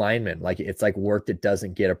an O lineman. Like it's like work that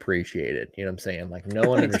doesn't get appreciated. You know what I'm saying? Like no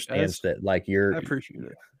one understands that. Like I appreciate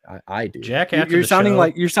it. I do. Jack, after you're sounding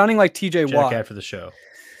like TJ Watt after the show.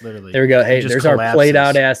 Literally. There we go. Hey, there's our played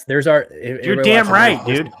out ass. There's our. You're damn right,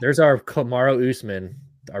 dude. There's our Kamaru Usman.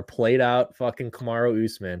 Our played out fucking Kamaru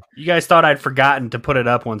Usman. You guys thought I'd forgotten to put it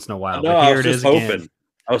up once in a while. No, but here it is hoping. Again.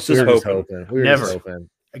 I was just hoping. We were Never. Just hoping.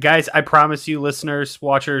 Guys, I promise you, listeners,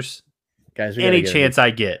 watchers, guys, any chance I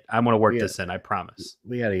get, I'm going to work this in. I promise.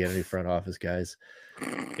 We got to get a new front office, guys.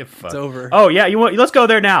 It's over. Oh yeah, let's go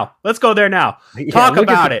there now. Let's go there now. Yeah, Talk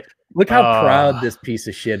about it. Look how proud this piece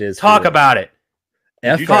of shit is. Talk about it.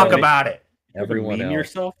 Talk about it. Everyone else.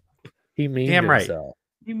 Yourself? He memed Damn right. himself.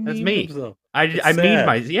 That's me. Himself. I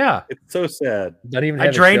mean It's so sad. Don't even I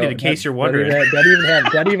have drained his it in case you're wondering.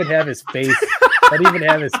 Don't even have his face. Don't even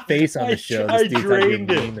have his face on the show. This dude's out here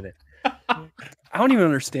memeing it. I don't even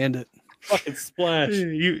understand it. Fucking splash.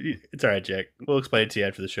 It's all right, Jack. We'll explain it to you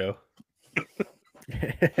after the show.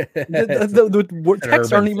 The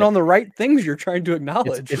texts aren't even on the right things you're trying to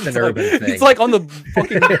acknowledge. It's an urban thing. It's like on the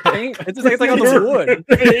fucking paint. It's like on the wood.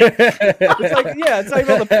 It's like, yeah, it's not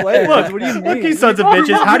even on the play. What do you mean? Look, you sons of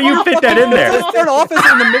bitches. How do you fit that in there? It's an office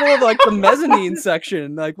in the middle of like the mezzanine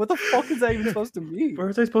section. Like, what the fuck is that even supposed to mean? Where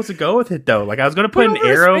was I supposed to go with it though? Like, I was gonna put an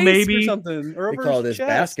arrow, maybe or something. Or They call this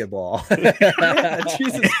basketball. Yeah,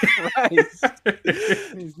 Jesus Christ.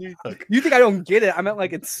 You think I don't get it? I meant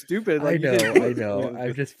like it's stupid. Like, I know.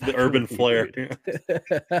 I'm just The urban flair.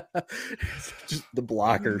 Just the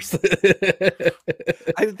blockers.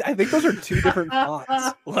 I think those are two different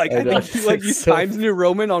fonts. Like, I think you It's use so Times New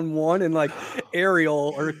Roman on one and like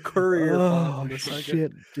Arial or Courier font on Oh the second.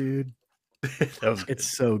 shit, dude. That was good.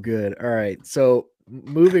 It's so good. All right. So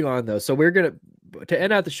moving on though. So we're gonna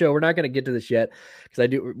end out the show. We're not gonna get to this yet because I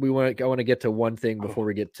want to get to one thing before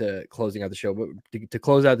we get to closing out the show. But to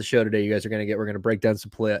close out the show today, you guys we're gonna break down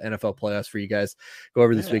some NFL playoffs for you guys. Go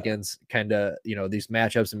over this weekend's kind of these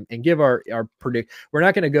matchups and give our predict. We're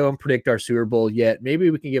not gonna go and predict our Super Bowl yet. Maybe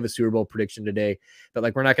we can give a Super Bowl prediction today, but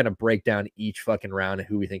like we're not gonna break down each fucking round and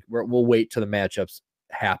who we think. We'll wait till the matchups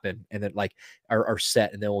happen and then like are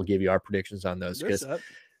set, and then we'll give you our predictions on those. Because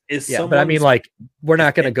but I mean, like we're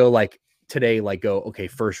not gonna go like today, like go okay,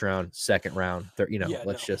 first round, second round,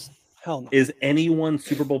 let's just hell no. Is anyone's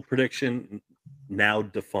Super Bowl prediction now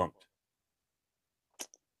defunct?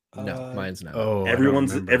 No, mine's not. Oh,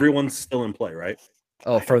 everyone's still in play, right?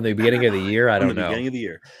 Oh, from the beginning of the year, I don't know. Beginning of the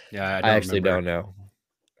year, Yeah, I actually don't know.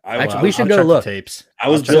 We should go look. Tapes. I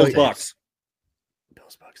was Bills Bucks.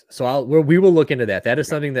 So we will look into that. That is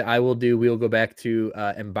something that I will do. We will go back to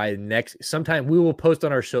and by sometime we will post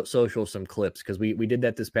on our social some clips because we did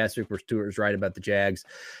that this past week where Stuart was right about the Jags.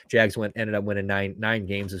 Jags ended up winning nine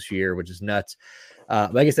games this year, which is nuts.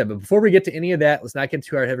 Like I said, but before we get to any of that, let's not get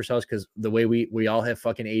too hard ahead of ourselves because the way we all have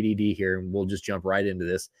fucking ADD here, and we'll just jump right into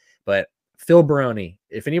this. But Phil Baroni,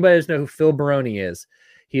 if anybody doesn't know who Phil Baroni is,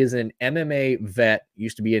 he is an MMA vet.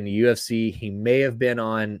 Used to be in the UFC. He may have been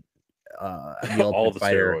on all the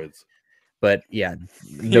Fighter, steroids, but yeah,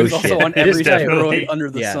 He was also on every steroid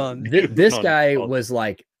under the yeah, sun. This guy was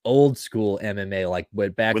like old school MMA, like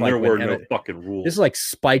back when like there were no MMA, fucking rules. this is like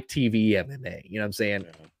Spike TV MMA. You know what I'm saying?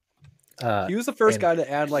 He was the first guy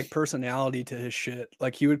to add like personality to his shit.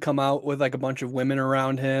 Like he would come out with like a bunch of women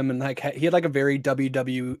around him, and like he had like a very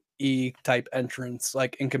WWE type entrance.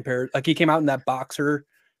 Like in like he came out in that boxer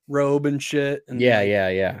robe and shit. And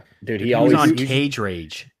yeah. Dude, he always was on Cage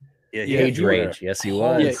Rage. Yeah, Cage Rage. Yes, he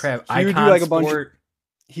was. Yeah, Crap. he would do Icon like a bunch. Sport.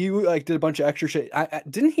 He like did a bunch of extra shit.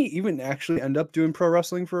 Didn't he even actually end up doing pro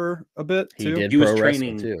wrestling for a bit too? He did. He was pro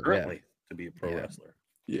training wrestling too. currently to be a pro wrestler.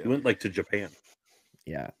 Yeah. He went like to Japan.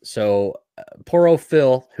 Yeah. So poor old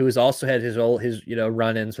Phil, who's also had his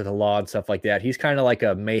run-ins with the law and stuff like that. He's kind of like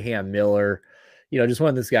a Mayhem Miller, just one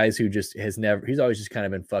of those guys who just he's always just kind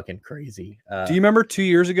of been fucking crazy. Do you remember 2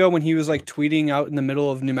 years ago when he was like tweeting out in the middle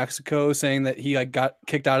of New Mexico saying that he like got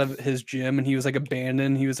kicked out of his gym and he was like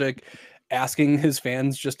abandoned? He was like asking his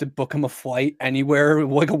fans just to book him a flight anywhere,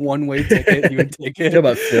 like a one-way ticket. He would take it. Talk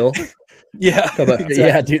about Phil. Yeah, exactly.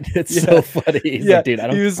 Yeah, dude, it's so funny. He's like, dude, I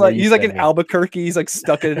don't. He's like in Albuquerque. He's like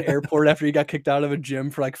stuck at an airport after he got kicked out of a gym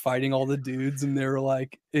for like fighting all the dudes, and they're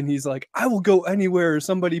like, and he's like, I will go anywhere.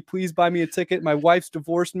 Somebody please buy me a ticket. My wife's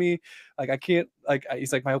divorced me. Like I can't. Like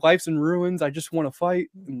he's like, my life's in ruins. I just want to fight.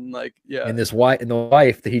 And like, yeah. And the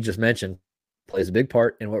wife that he just mentioned plays a big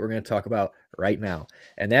part in what we're going to talk about right now,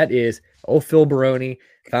 and that is Phil Baroni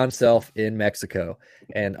found himself in Mexico,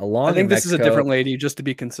 and I think this is a different lady, just to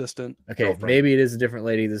be consistent. Okay, girlfriend. Maybe it is a different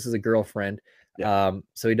lady. This is a girlfriend. Yeah.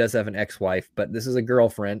 So he does have an ex-wife, but this is a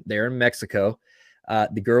girlfriend. They're in Mexico.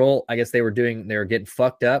 The girl, I guess they were getting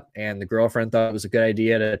fucked up, and the girlfriend thought it was a good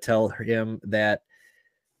idea to tell him that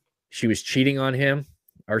she was cheating on him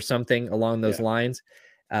or something along those lines.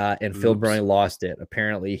 And Phil Baroni lost it.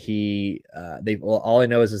 Apparently all I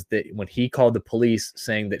know is that when he called the police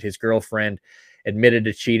saying that his girlfriend admitted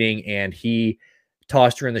to cheating and he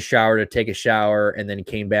tossed her in the shower to take a shower and then he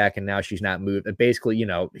came back and now she's not moved. Basically,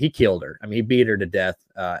 he killed her. I mean, he beat her to death.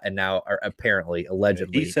 And now apparently,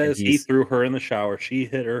 allegedly, he says he threw her in the shower. She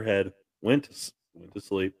hit her head, went to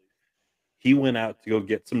sleep. He went out to go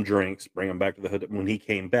get some drinks, bring him back to the hood. When he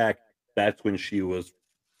came back, that's when she was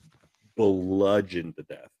bludgeoned to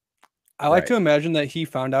death. I like to imagine that he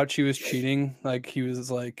found out she was cheating. Like he was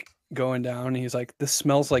like going down. And he's like, "This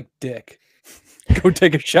smells like dick. Go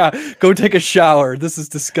take a shower. Go take a shower. This is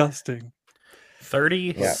disgusting."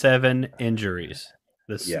 37 injuries.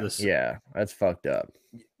 Yeah, that's fucked up.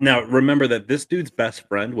 Now remember that this dude's best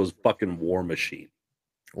friend was fucking War Machine.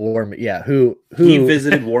 Who he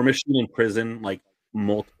visited War Machine in prison like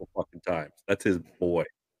multiple fucking times. That's his boy.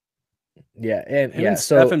 Yeah, and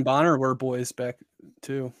Stephen Bonner were boys back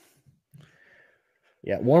too.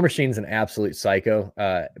 Yeah, War Machine's an absolute psycho,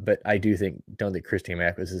 but I don't think Christine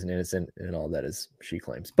Mac was as innocent in all that as she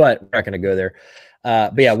claims. But we're not going to go there.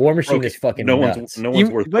 But yeah, War Machine is fucking nuts. No one's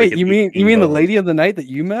worth. Wait, you mean the lady of the night that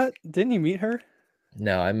you met? Didn't you meet her?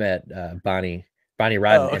 No, I met Bonnie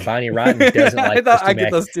Rotten, and Bonnie Rotten doesn't like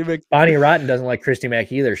Christy Mac. Bonnie Rotten doesn't like Christy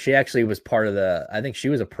Mac either. She actually was part of I think she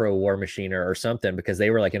was a pro War Machine or something, because they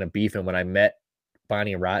were like in a beef. And when I met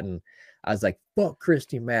Bonnie Rotten, I was like, "Fuck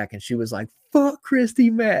Christy Mac," and she was like, "Fuck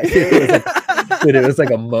Christy Mac." It was like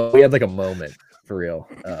we had like a moment for real.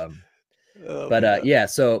 Yeah,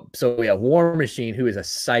 so yeah, War Machine, who is a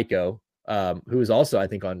psycho, who is also I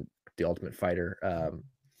think on The Ultimate Fighter,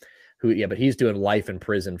 but he's doing life in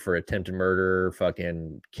prison for attempted murder,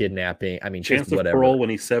 fucking kidnapping. I mean, chance of parole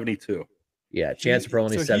when he's 72. Yeah, chance of parole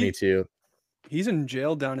when he's 72. He's in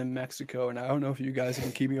jail down in Mexico, and I don't know if you guys have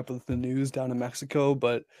been keeping up with the news down in Mexico,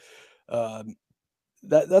 but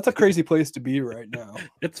that's a crazy place to be right now.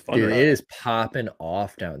 It's fun. Dude, it is popping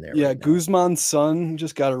off down there. Yeah, right now. Guzman's son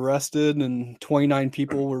just got arrested, and 29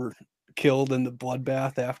 people were killed in the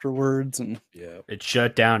bloodbath afterwards. And yeah, it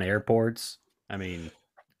shut down airports. I mean,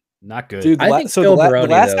 not good. Dude, I think Phil Baroni,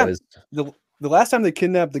 the last time they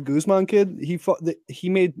kidnapped the Guzman kid,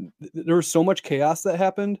 there was so much chaos that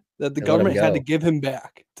happened that the government had to give him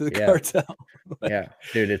back to the cartel. Yeah,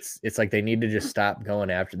 dude, it's like they need to just stop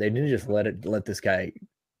going after. They need to just let this guy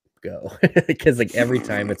go, because like every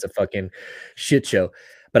time it's a fucking shit show.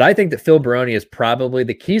 But I think that Phil Baroni is probably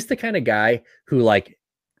he's the kind of guy who like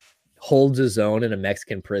holds his own in a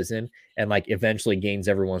Mexican prison and like eventually gains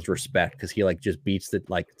everyone's respect because he like just beats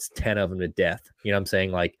 10 of them to death. You know what I'm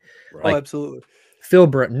saying? Like absolutely.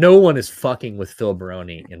 No one is fucking with Phil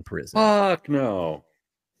Baroni in prison. Fuck no.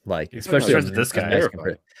 Like, especially with this guy.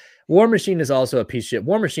 War Machine is also a piece of shit.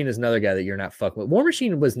 War Machine is another guy that you're not fucking with. War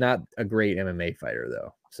Machine was not a great MMA fighter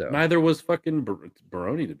though. So neither was fucking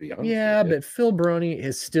Baroni, to be honest. Yeah, but Phil Baroni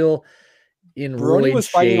is still in Baroni was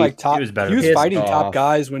fighting like top. He was fighting top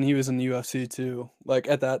guys when he was in the UFC too. Like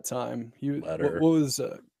at that time, what was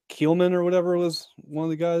Keelman or whatever was one of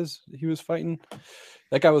the guys he was fighting.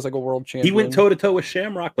 That guy was like a world champion. He went toe to toe with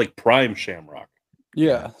Shamrock, like prime Shamrock.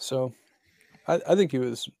 Yeah, so I think he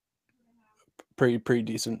was pretty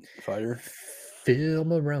decent fighter. Phil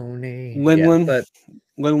Baroni, Linlin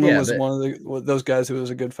was one of those guys who was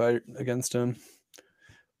a good fight against him.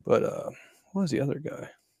 But what was the other guy?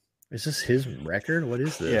 Is this his record? What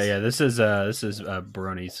is this? Yeah. This is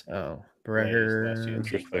Baroni's. Oh, record.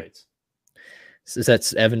 Interesting. Is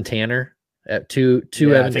that Evan Tanner? Two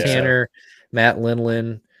Evan Tanner, so. Matt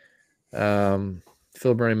Linlin,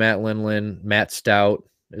 Phil Baroni, Matt Linlin, Matt Stout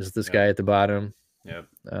is this guy at the bottom. Yep.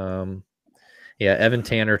 Evan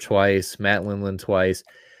Tanner twice, Matt Linlin twice,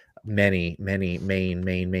 Main.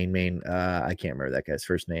 I can't remember that guy's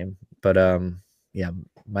first name, but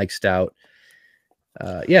Mike Stout.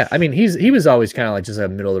 I mean he was always kind of like just a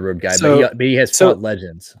middle of the road guy, but he has fought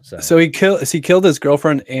legends. So he killed his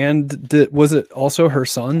girlfriend, and was it also her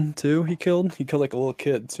son too? He killed like a little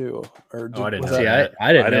kid too. I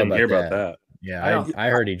didn't hear about that. Yeah, I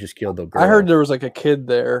heard he just killed the girl. I heard there was like a kid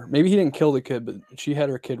there. Maybe he didn't kill the kid, but she had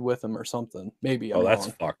her kid with him or something. Maybe. That's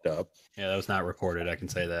fucked up. Yeah, that was not reported. I can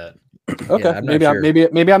say that. Okay,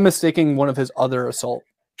 maybe I'm mistaking one of his other assault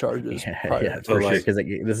charges. For sure. Because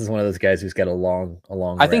this is one of those guys who's got a long.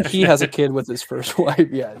 I think he has a kid with his first wife.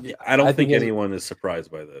 Yeah. I don't think anyone is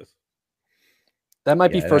surprised by this. That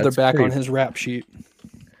might be further back on his rap sheet.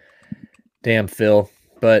 Damn, Phil.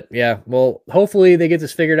 But yeah, well, hopefully they get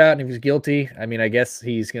this figured out. And if he's guilty, I mean, I guess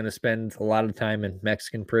he's going to spend a lot of time in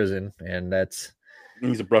Mexican prison, and he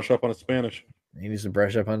needs to brush up on his Spanish. He needs to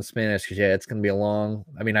brush up on Spanish because it's going to be a long.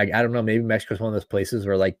 I mean, I don't know. Maybe Mexico's one of those places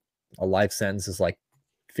where like a life sentence is like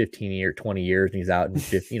 15 years, 20 years, and he's out in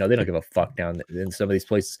 50. They don't give a fuck down in some of these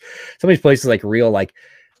places. Some of these places like real like.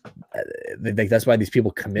 That's why these people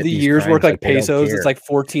commit. The years work like pesos. It's like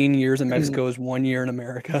 14 years in Mexico is 1 year in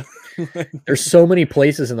America. There's so many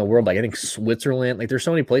places in the world. Like I think Switzerland. Like there's so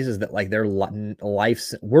many places that like their life.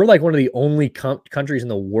 We're like one of the only countries in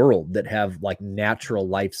the world that have like natural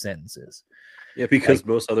life sentences. Yeah, because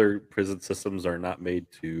most other prison systems are not made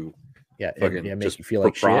to Yeah, fucking make you feel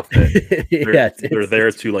like profit. Shit. They're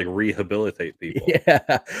there to like rehabilitate people.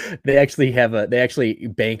 Yeah, they actually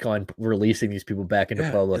bank on releasing these people back into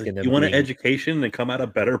public. And then you want an education and come out a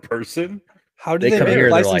better person. How do they come make here?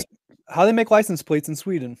 They're license? like, how do they make license plates in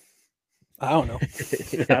Sweden? I don't know.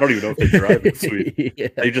 I don't even know if they drive in Sweden. Yeah.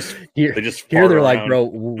 They just here fart they're around. like, bro,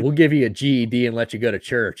 we'll give you a GED and let you go to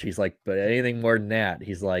church. He's like, but anything more than that,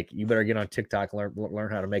 he's like, you better get on TikTok and learn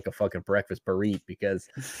how to make a fucking breakfast burrito because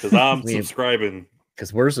I'm subscribing.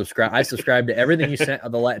 Because we're subscribed. I subscribe to everything you sent.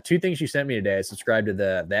 The two things you sent me today. I subscribed to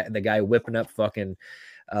the guy whipping up fucking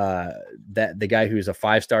the guy who's a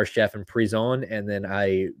 5-star chef in prison, and then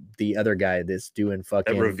the other guy that's doing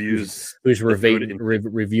fucking reviews, who's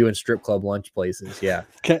reviewing strip club lunch places. Yeah.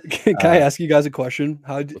 Can I ask you guys a question?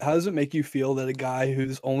 How does it make you feel that a guy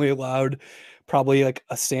who's only allowed probably like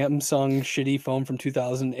a Samsung shitty phone from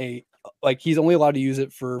 2008, like he's only allowed to use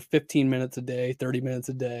it for 15 minutes a day, 30 minutes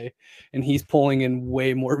a day, and he's pulling in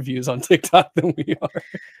way more views on TikTok than we are?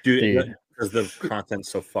 Dude. Because the content's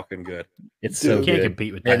so fucking good. It's so you can't good.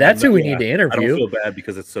 compete with that. that. That's who we need to interview. I don't feel bad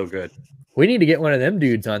because it's so good. We need to get one of them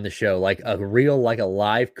dudes on the show, like a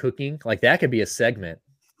live cooking. Like that could be a segment.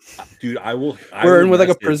 Dude, I will. We're in with like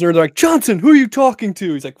a prisoner. They're like, Johnson, who are you talking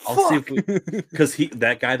to? He's like, fuck. Because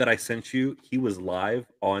that guy that I sent you, he was live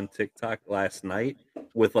on TikTok last night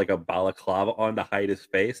with like a balaclava on to hide his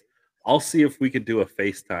face. I'll see if we could do a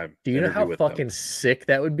FaceTime. Do you know how fucking sick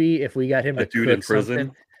that would be if we got him to dude cook in prison?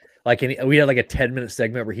 Something? Like we had like a 10-minute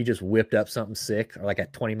segment where he just whipped up something sick, or like a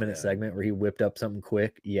 20-minute segment where he whipped up something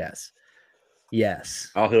quick. Yes.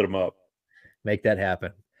 I'll hit him up. Make that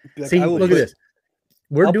happen. Like, see, look at this.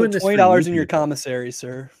 I'll doing put this $20 in your commissary,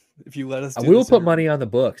 sir. If you let us, we will put money on the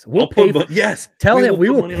books. We'll pay. Yes. Tell him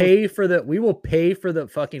we will pay for the. We will pay for the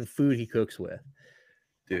fucking food he cooks with.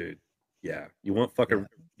 Dude, yeah. You want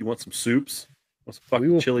some soups?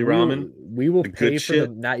 Chili ramen. We will pay for the,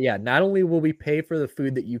 not only will we pay for the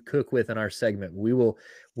food that you cook with in our segment, we will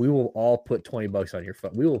all put $20 on your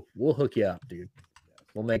phone. We'll hook you up, dude.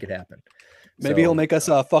 We'll make it happen. Maybe he'll make us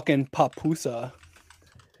a fucking papusa.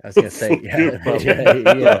 I was gonna say, yeah.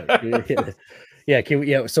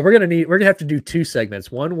 So we're gonna have to do 2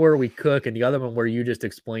 segments. One where we cook, and the other one where you just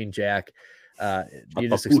explain, Jack. You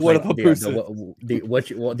just explain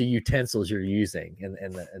the utensils you're using and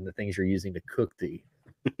the things you're using to cook the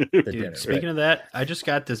dinner. Speaking of that, I just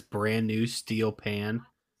got this brand new steel pan.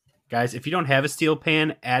 Guys, if you don't have a steel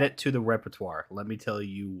pan, add it to the repertoire. Let me tell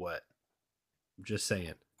you what. I'm just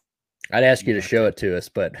saying. I'd ask you to show it to us,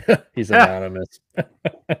 but he's anonymous.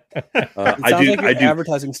 I do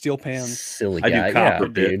advertising steel pans. Silly guy. I do copper,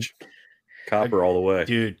 dude. Copper all the way.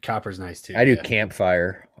 Dude, copper's nice too. I do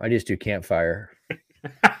campfire. I just do campfire.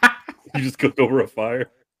 You just cook over a fire?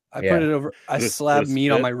 I put it over. I slab meat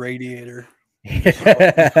on my radiator.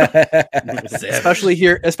 especially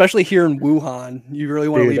here in Wuhan, you really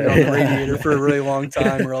want to leave it on the radiator for a really long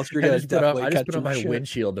time, or else you're gonna definitely catch put on my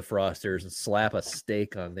windshield defrosters and slap a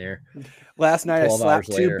steak on there. Last night I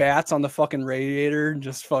slapped 2 bats on the fucking radiator and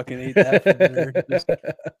just fucking ate that for dinner. Just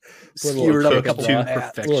skewered up a couple of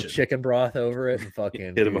bats. A little chicken broth over it and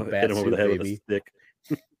fucking hit him over the head with a stick.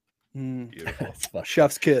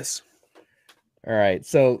 Chef's kiss. All right,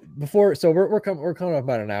 so we're coming up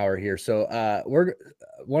about an hour here. So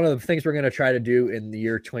one of the things we're going to try to do in the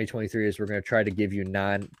year 2023 is we're going to try to give you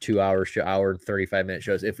 2-hour hour and 35-minute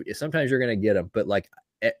shows. If sometimes you're going to get them, but like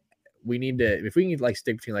we need to, if we can like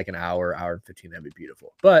stick between like an hour and 15, that'd be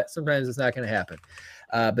beautiful. But sometimes it's not going to happen.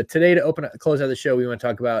 But today to close out the show, we want to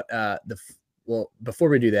talk about before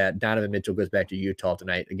we do that, Donovan Mitchell goes back to Utah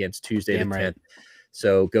tonight against Tuesday the 10th.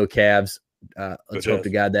 So go Cavs. Let's hope to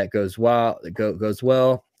God that goes well.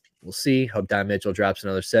 We'll see. Hope Don Mitchell drops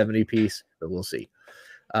another 70 piece, but we'll see.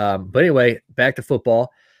 But anyway, back to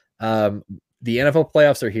football. The NFL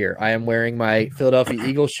playoffs are here. I am wearing my Philadelphia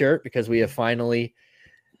Eagles shirt because we have finally,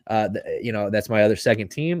 that's my other second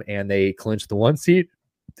team, and they clinched the 1 seed.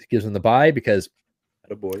 It gives them the bye because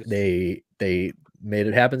they made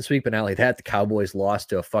it happen this week. But not like that, the Cowboys lost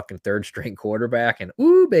to a fucking 3rd-string quarterback, and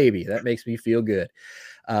ooh, baby, that makes me feel good.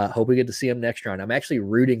 Hope we get to see them next round. I'm actually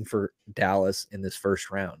rooting for Dallas in this first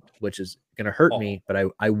round, which is going to hurt me, but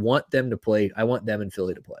I want them to play. I want them in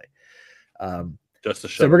Philly to play. Just to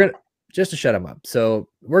shut them up. So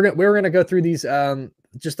we're going to go through these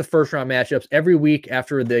just the first round matchups every week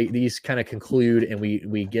after these kind of conclude and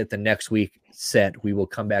we get the next week set. We will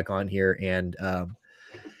come back on here and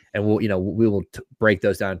we will break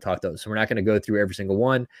those down and talk those. So we're not going to go through every single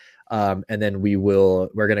one. And then we're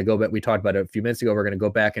going to go back. We talked about it a few minutes ago. We're going to go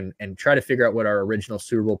back and try to figure out what our original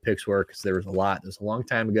Super Bowl picks were, because there was a lot. It was a long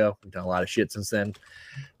time ago. We've done a lot of shit since then.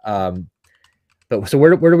 But But so where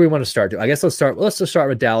do we want to start? I guess let's just start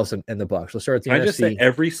with Dallas and the Bucks. Let's start with the NFC. I just say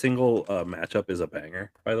every single matchup is a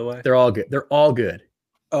banger. By the way, they're all good. They're all good.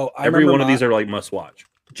 Oh, every one of these are like must watch.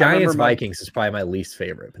 Giants Vikings is probably my least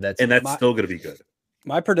favorite, but that's still going to be good.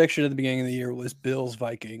 My prediction at the beginning of the year was Bills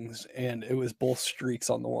Vikings, and it was both streaks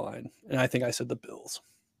on the line, and I think I said the Bills.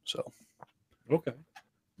 So okay,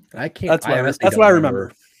 I can't. That's what I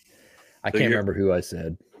remember. I can't remember who I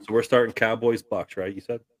said. So we're starting Cowboys Bucks, right? You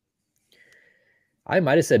said. I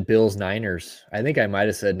might have said Bills Niners. I think I might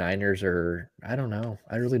have said Niners, or I don't know.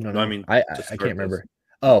 I really don't know. I mean, I can't remember.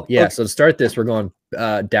 Oh yeah. Okay. So to start this, we're going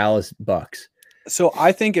Dallas Bucks. So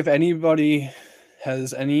I think if anybody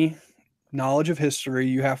has any knowledge of history,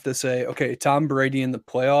 you have to say, okay, Tom Brady in the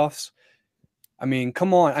playoffs. I mean,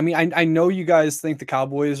 come on. I mean, I know you guys think the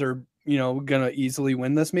Cowboys are, gonna easily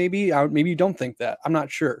win this. Maybe you don't think that. I'm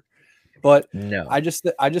not sure, but no. I just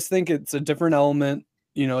think it's a different element.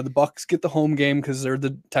 The Bucks get the home game because they're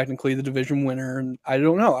technically the division winner, and I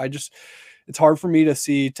don't know. It's hard for me to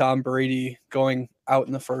see Tom Brady going out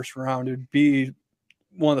in the first round. It'd be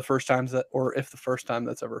one of the first times if the first time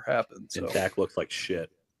that's ever happened. So. And Dak looks like shit.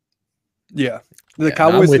 Yeah, the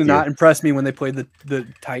Cowboys did not impress me when they played the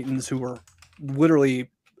Titans, who were literally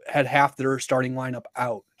had half their starting lineup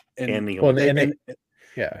out. And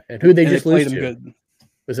who they just lose to? Good.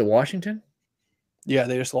 Was it Washington? Yeah,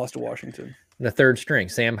 they just lost to Washington. The third string,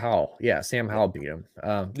 Sam Howell. Yeah, Sam Howell beat him.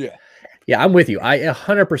 Yeah, I'm with you. I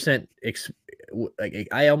 100%.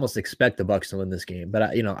 I almost expect the Bucks to win this game, but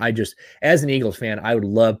I just, as an Eagles fan, I would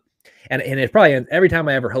love, and it probably every time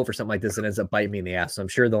I ever hope for something like this, it ends up biting me in the ass. So I'm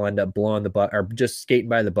sure they'll end up blowing the Bucks or just skating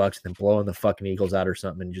by the Bucks and then blowing the fucking Eagles out or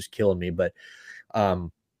something and just killing me. But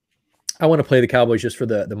I want to play the Cowboys just for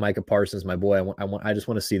the Micah Parsons, my boy. I just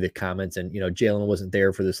want to see the comments, and Jalen wasn't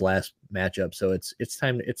there for this last matchup, so it's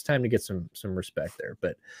time to get some respect there.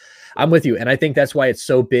 But I'm with you, and I think that's why it's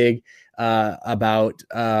so big about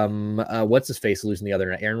what's his face losing the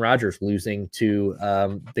other night, Aaron Rodgers losing to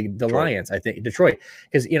the Lions. I think Detroit,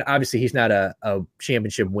 because obviously he's not a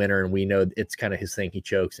championship winner, and we know it's kind of his thing. He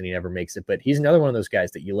chokes and he never makes it, but he's another one of those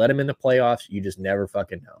guys that you let him in the playoffs, you just never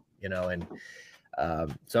fucking know, and.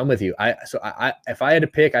 So I'm with you. If I had to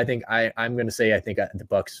pick, I think I'm going to say I think the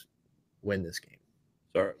Bucks win this game.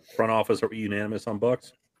 So front office, are we unanimous on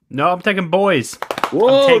Bucks? No, I'm taking boys.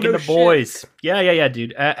 Whoa, I'm taking the boys. Yeah,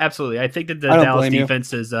 dude. Absolutely. I think that the Dallas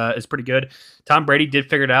defense is pretty good. Tom Brady did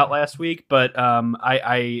figure it out last week, but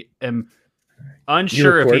I am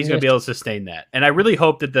unsure if he's going to be able to sustain that. And I really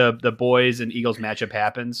hope that the boys and Eagles matchup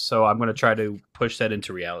happens. So I'm going to try to push that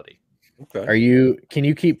into reality. Okay. Can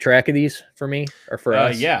you keep track of these for me or for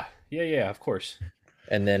us? Yeah, of course.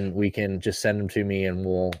 And then we can just send them to me and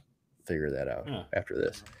we'll figure that out after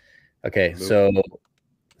this. Okay.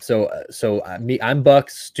 I'm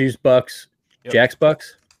Bucks, Stu's Bucks, yep. Jack's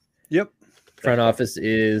Bucks. Yep. Front office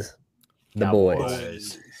is the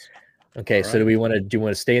boys. Okay. Right. So do you want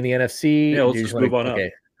to stay in the NFC? Yeah, let's just move on up.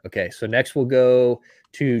 Okay. So next we'll go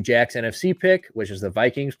to Jack's NFC pick, which is the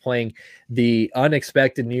Vikings playing the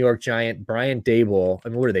unexpected New York Giant Brian Daboll. I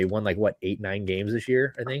mean, what are they won 8-9 games this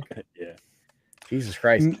year? I think. Yeah. Jesus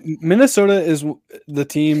Christ. Minnesota is the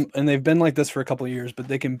team, and they've been like this for a couple of years, but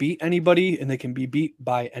they can beat anybody and they can be beat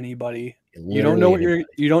by anybody. You don't know what you're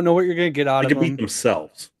going to get out of them. They can beat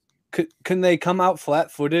themselves. Can they come out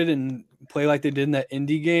flat-footed and play like they did in that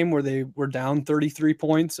Indy game where they were down 33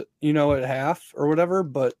 points, at half or whatever?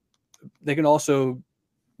 But they can also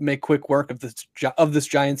make quick work of this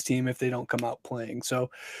Giants team if they don't come out playing. So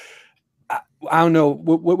I don't know.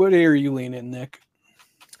 What area are you leaning, Nick?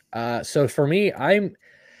 So for me,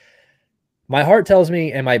 my heart tells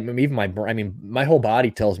me, and my whole body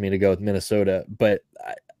tells me to go with Minnesota, but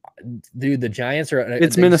dude, the Giants are,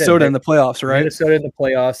 it's Minnesota in the playoffs, right? Minnesota in the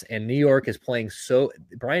playoffs, and New York is playing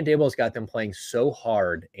Brian Daboll's got them playing so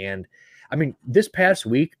hard. And I mean, this past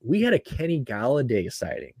week we had a Kenny Galladay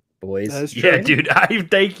sighting. Boys. Yeah, dude. I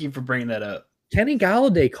thank you for bringing that up. Kenny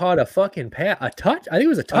Galladay caught a fucking a touch. I think it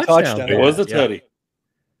was a touchdown. It was a tutty.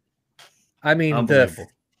 I mean,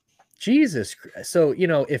 Jesus. So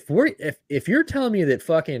if you're telling me that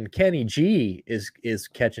fucking Kenny G is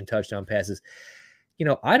catching touchdown passes,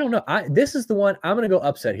 I don't know. This is the one I'm gonna go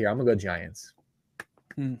upset here. I'm gonna go Giants.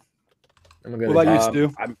 I'm gonna go. What about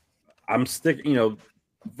you, Stu? I'm sticking.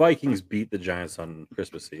 Vikings beat the Giants on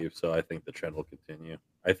Christmas Eve, so I think the trend will continue.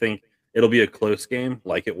 I think it'll be a close game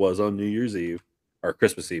like it was on New Year's Eve, or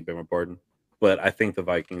Christmas Eve, beg my pardon. But I think the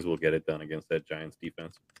Vikings will get it done against that Giants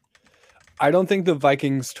defense. I don't think the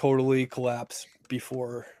Vikings totally collapse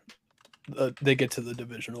before they get to the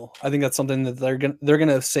divisional. I think that's something that they're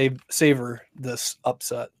gonna savor this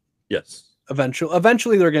upset. Yes.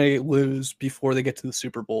 Eventually, they're going to lose before they get to the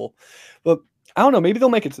Super Bowl. But I don't know. Maybe they'll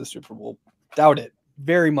make it to the Super Bowl. Doubt it.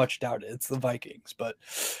 Very much doubt it. It's the Vikings. But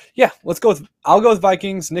yeah, I'll go with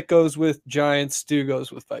Vikings. Nick goes with Giants. Stu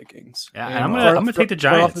goes with Vikings. Yeah, and I'm gonna take the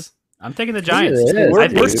Giants. I'm taking the Giants. I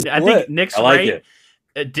think Nick's right.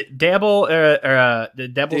 Dabbles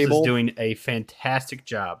is doing a fantastic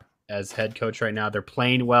job as head coach right now. They're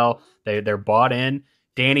playing well. They're bought in.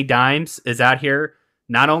 Danny Dimes is out here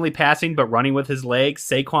not only passing but running with his legs.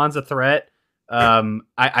 Saquon's a threat.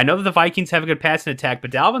 I know that the Vikings have a good passing attack, but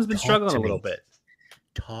Dalvin's been struggling a little bit.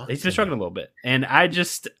 He's been struggling a little bit, and I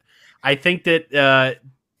think that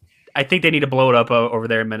they need to blow it up over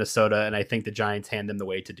there in Minnesota, and I think the Giants hand them the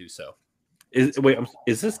way to do so. Is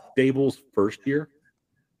this Dable's first year?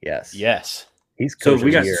 Yes. He's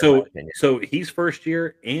he's first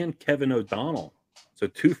year, and Kevin O'Donnell. So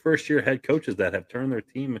 2 first-year head coaches that have turned their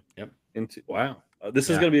team into this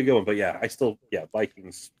is going to be a good one. But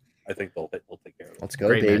Vikings. I think they'll take care of it. Let's go,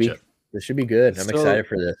 baby. Matchup. This should be good. I'm excited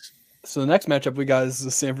for this. So the next matchup we got is the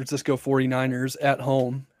San Francisco 49ers at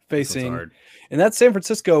home facing, and that's San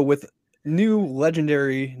Francisco with new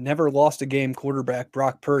legendary, never lost a game quarterback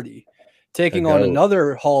Brock Purdy, taking on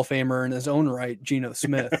another Hall of Famer in his own right, Geno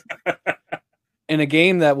Smith, in a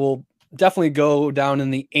game that will definitely go down in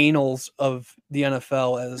the annals of the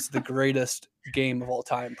NFL as the greatest game of all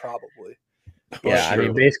time, probably. Yeah, I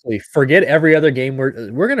mean, basically, forget every other game. We're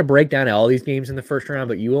going to break down all these games in the first round,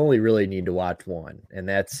 but you only really need to watch one, and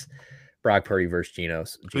that's Brock Purdy versus Geno.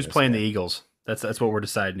 Who's playing the Eagles? That's what we're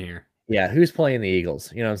deciding here. Yeah, who's playing the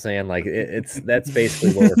Eagles? You know what I'm saying? Like that's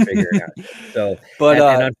basically what we're figuring out. So, but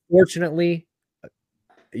and unfortunately,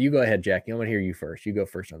 you go ahead, Jack. I want to hear you first. You go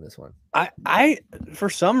first on this one. I for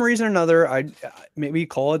some reason or another, I maybe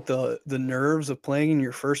call it the nerves of playing in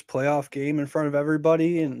your first playoff game in front of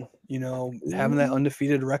everybody, and having that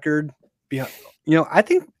undefeated record. I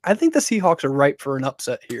think the Seahawks are ripe for an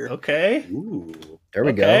upset here. Okay. Ooh, there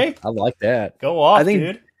we go. I like that. Go off,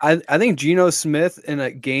 dude. I think Geno Smith in a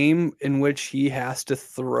game in which he has to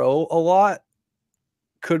throw a lot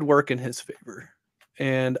could work in his favor.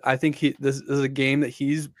 And I think this is a game that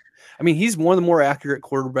he's one of the more accurate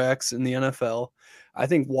quarterbacks in the NFL. I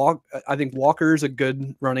think Walker's a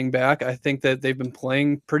good running back. I think that they've been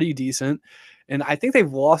playing pretty decent. And I think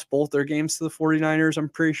they've lost both their games to the 49ers, I'm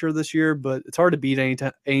pretty sure, this year. But it's hard to beat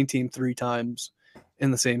any team 3 times in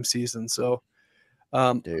the same season. So,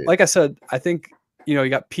 like I said, I think, you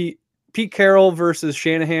got Pete Carroll versus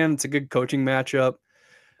Shanahan. It's a good coaching matchup.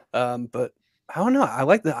 But I don't know. I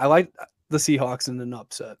like the Seahawks in an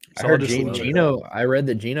upset. So I read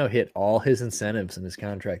that Geno hit all his incentives in his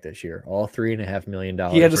contract this year, all $3.5 million.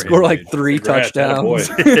 He had to score like 3 touchdowns.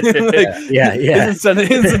 Yeah. His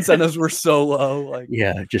incentives were so low.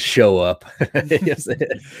 Just show up. He's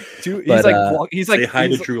like say hi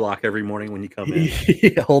to Drew Lock every morning when you come in.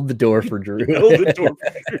 Hold the door for Drew.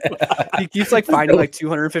 He keeps finding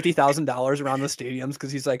 $250,000 around the stadiums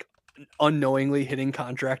because he's unknowingly hitting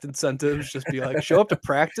contract incentives. Just be like, show up to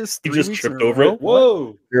practice 3 weeks tripped over it.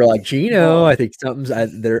 Whoa! You're like, Geno, I think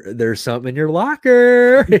there's something in your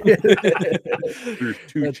locker. There's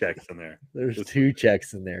 2 checks in there. There's 2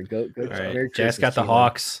 checks in there. Go. All right. Jess got the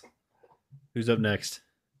Hawks. Who's up next?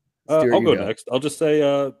 I'll go next. I'll just say,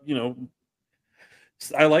 I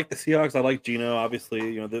like the Seahawks. I like Geno.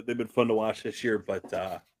 Obviously, they've been fun to watch this year, but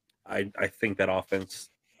I think that offense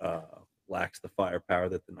lacks the firepower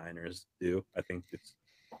that the Niners do. I think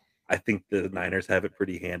the Niners have it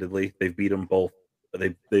pretty handedly. They've beat them both.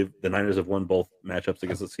 The Niners have won both matchups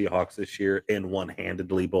against the Seahawks this year and won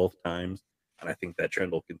handedly both times. And I think that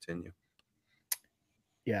trend will continue.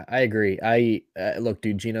 Yeah, I agree. Look,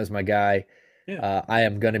 dude, Geno's my guy. Yeah. I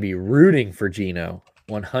am going to be rooting for Geno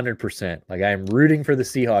 100%. I am rooting for the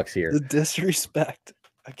Seahawks here. The disrespect.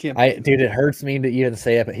 Dude, it hurts me to even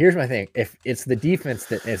say it, but here's my thing. If it's the defense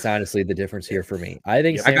that is honestly the difference here for me. I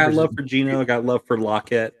think I got love for Geno. I got love for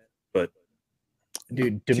Lockett, but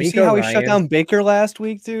dude, did you see how he shut down Baker last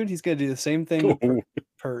week, dude? He's gonna do the same thing.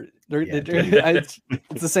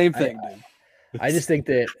 It's the same thing, dude. I just think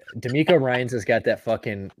that DeMeco Ryans has got that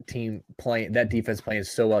fucking team playing, that defense playing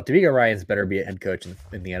so well. DeMeco Ryans better be a head coach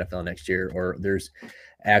in the NFL next year, or there's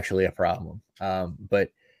actually a problem.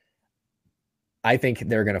 But I think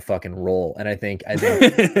they're gonna fucking roll, and I think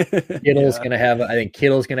Kittle's gonna have. I think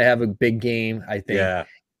Kittle's gonna have a big game. I think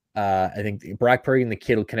Brock Purdy and the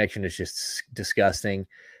Kittle connection is just disgusting.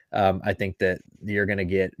 I think that you're gonna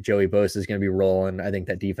get Joey Bosa is gonna be rolling. I think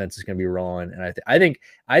that defense is gonna be rolling, and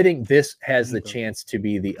I think this has the chance to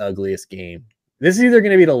be the ugliest game This is either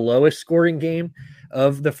going to be the lowest scoring game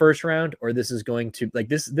of the first round, or this is going to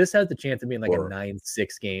this has the chance of being like a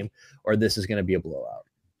 9-6 game, or this is going to be a blowout.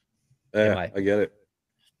 Yeah, I get it.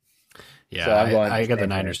 Yeah, so I got the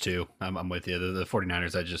Niners too. I'm with you. The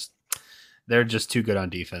 49ers, they're just too good on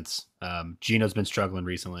defense. Geno's been struggling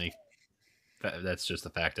recently. That's just the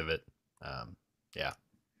fact of it. Yeah.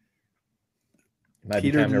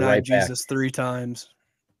 Peter denied Jesus 3 times.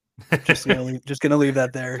 Just gonna leave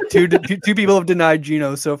that there. Two people have denied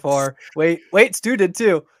Geno so far. Wait, Stu did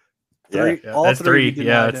too. All three.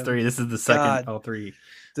 Yeah, it's 3. This is the second. All 3.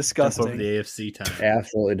 Disgusting. Over the AFC time.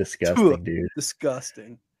 Absolutely disgusting, dude.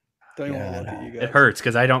 Disgusting. Don't even want to look at you guys. It hurts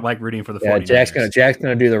because I don't like rooting for the 49ers. Jack's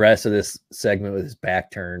gonna do the rest of this segment with his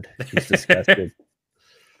back turned. He's disgusted.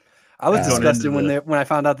 I was disgusted when I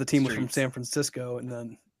found out the team was from San Francisco, and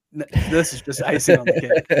then this is just icing on the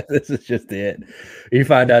cake. This is just it. You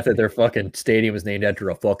find out that their fucking stadium is named after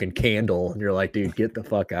a fucking candle, and you're like, dude, get the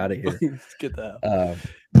fuck out of here. Get that.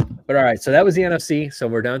 But all right, so that was the NFC. So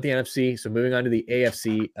we're done with the NFC. So moving on to the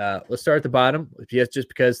AFC. Let's start at the bottom. Just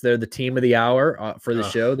because they're the team of the hour for the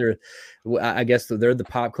show. I guess they're the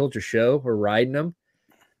pop culture show. We're riding them.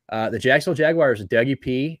 The Jacksonville Jaguars, Dougie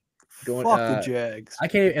P. Fuck the Jags. I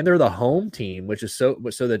can't, and they're the home team, which is so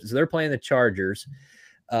they're playing the Chargers.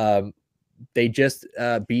 They just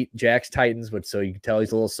beat Jack's Titans, so you can tell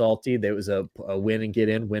he's a little salty. There was a win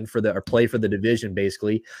and play for the division,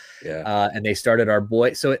 basically. Yeah. And they started our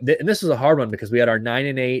boy. So and this was a hard one because we had our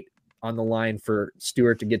 9-8 on the line for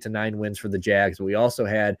Stewart to get to 9 wins for the Jags. But we also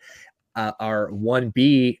had our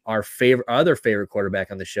 1B, our other favorite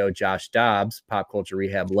quarterback on the show, Josh Dobbs, pop culture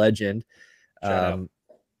rehab legend.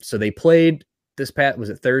 So they played this was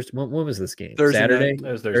it Thursday? When was this game? Saturday? It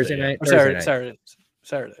was Thursday night. Saturday.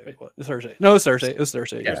 What? Thursday. No, it was Thursday. It was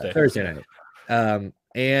Thursday. Yeah, Thursday night.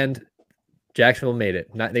 And Jacksonville made it.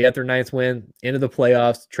 They got their 9th win into the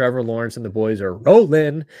playoffs. Trevor Lawrence and the boys are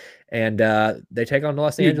rolling, and they take on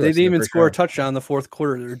Los Angeles. They didn't even score a touchdown in the fourth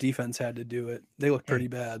quarter. Their defense had to do it. They look pretty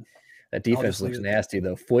bad. That defense looks nasty,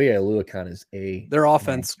 though. Foye Oluokun is their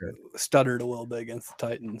offense stuttered a little bit against the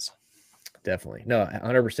Titans. Definitely. No,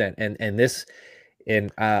 100%. And this.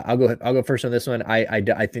 And I'll go first on this one. I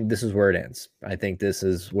think this is where it ends. I think this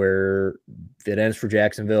is where it ends for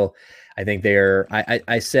Jacksonville. I think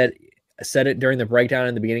I said it during the breakdown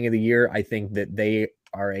in the beginning of the year. I think that they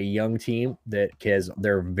are a young team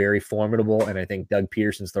they're very formidable, and I think Doug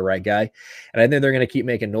Peterson's the right guy. And I think they're going to keep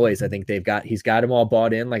making noise. I think he's got them all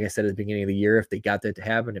bought in. Like I said at the beginning of the year, if they got that to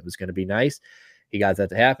happen, it was going to be nice. He got that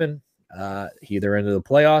to happen. They're into the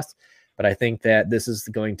playoffs. But I think that this is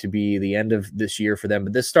going to be the end of this year for them.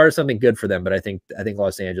 But this started something good for them. But I think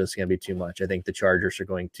Los Angeles is going to be too much. I think the Chargers are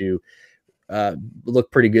going to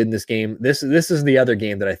look pretty good in this game. This is the other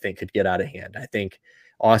game that I think could get out of hand. I think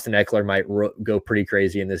Austin Eckler might go pretty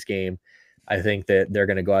crazy in this game. I think that they're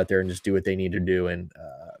going to go out there and just do what they need to do. And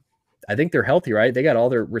I think they're healthy, right? They got all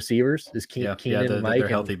their receivers. Is Keenan and Mike? They're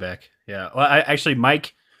healthy back. Yeah. Well,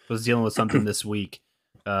 Mike was dealing with something this week.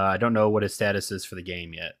 I don't know what his status is for the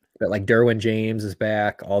game yet. But like Derwin James is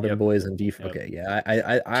back, all their boys in defense. Okay,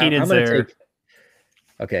 yeah, Keenan's there.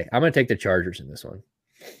 I'm going to take the Chargers in this one.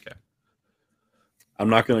 Okay. I'm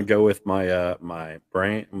not going to go with my my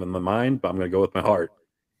brain, with my mind, but I'm going to go with my heart,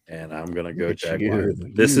 and I'm going to go Jaguars.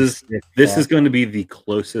 This is going to be the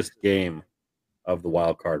closest game of the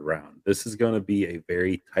wild card round. This is going to be a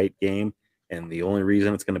very tight game, and the only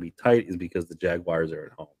reason it's going to be tight is because the Jaguars are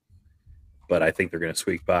at home. But I think they're going to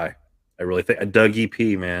squeak by. I really think Dougie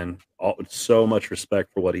P, man, so much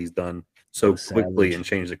respect for what he's done so quickly and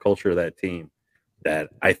changed the culture of that team that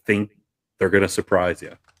I think they're going to surprise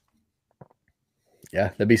you. Yeah,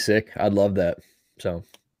 that'd be sick. I'd love that. So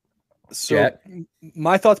Jack?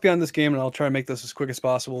 My thoughts behind this game, and I'll try to make this as quick as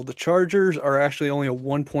possible. The Chargers are actually only a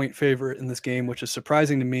 1-point favorite in this game, which is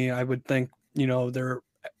surprising to me. I would think, there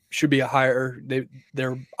should be a higher.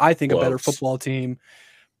 They're I think, close. A better football team,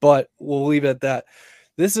 but we'll leave it at that.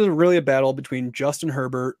 This is really a battle between Justin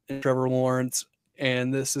Herbert and Trevor Lawrence,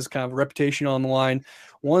 and this is kind of a reputation on the line.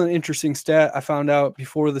 One interesting stat I found out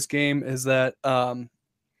before this game is that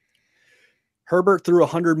Herbert threw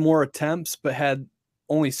 100 more attempts, but had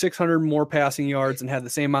only 600 more passing yards and had the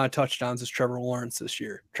same amount of touchdowns as Trevor Lawrence this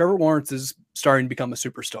year. Trevor Lawrence is starting to become a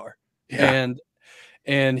superstar,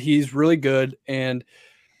 and he's really good. And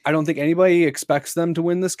I don't think anybody expects them to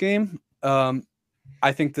win this game.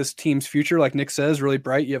 I think this team's future, like Nick says, really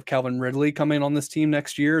bright. You have Calvin Ridley coming on this team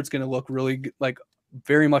next year. It's going to look really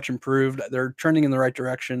very much improved. They're trending in the right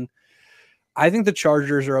direction. I think the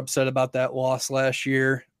Chargers are upset about that loss last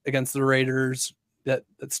year against the Raiders that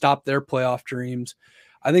stopped their playoff dreams.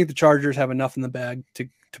 I think the Chargers have enough in the bag to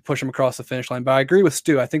push them across the finish line. But I agree with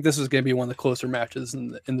Stu. I think this is going to be one of the closer matches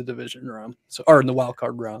in the division round, or in the wild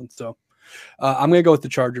card round. So I'm going to go with the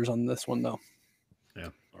Chargers on this one, though. Yeah.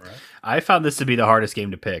 All right. I found this to be the hardest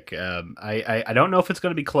game to pick. I don't know if it's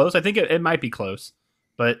going to be close. I think it might be close,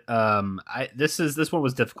 but this one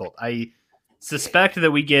was difficult. I suspect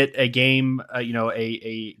that we get a game,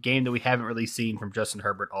 a game that we haven't really seen from Justin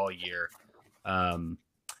Herbert all year,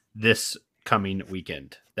 this coming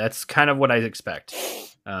weekend. That's kind of what I expect.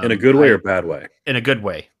 In a good way or bad way? In a good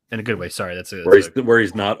way. Sorry, where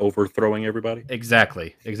he's not overthrowing everybody.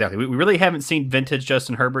 Exactly. We really haven't seen vintage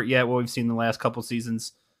Justin Herbert yet. What we've seen the last couple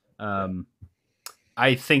seasons.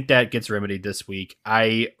 I think that gets remedied this week.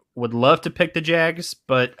 I would love to pick the Jags,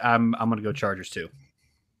 but I'm going to go Chargers too.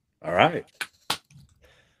 All right.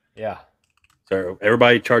 Yeah. So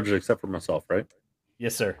everybody Chargers except for myself, right?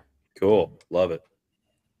 Yes, sir. Cool. Love it.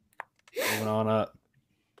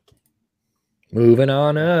 Moving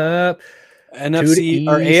on up. NFC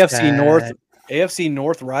or AFC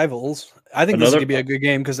North rivals. I think this is going to be a good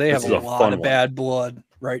game because they have a lot of bad blood,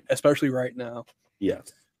 right? Especially right now.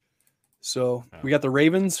 Yes. So we got the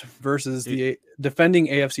Ravens versus the defending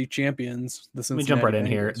AFC champions. Let me jump right in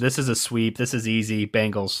here. This is a sweep. This is easy.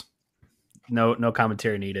 Bengals. No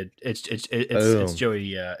commentary needed. It's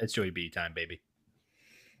Joey. It's Joey B time, baby.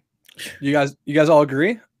 You guys all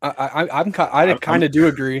agree? I kind of do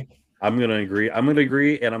agree. I'm gonna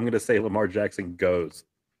agree, and I'm gonna say Lamar Jackson goes.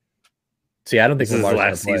 See, I don't think Lamar's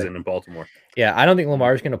last season in Baltimore. Yeah, I don't think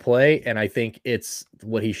Lamar's going to play, and I think it's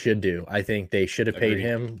what he should do. I think they should have paid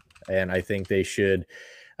him, and I think they should.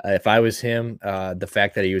 If I was him, the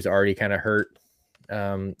fact that he was already kind of hurt,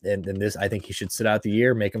 and this, I think he should sit out the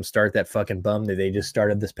year, make him start that fucking bum that they just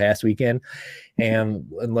started this past weekend, and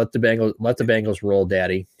let the Bengals roll,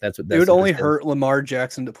 daddy. That's what. It would only hurt Lamar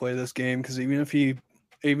Jackson to play this game because even if he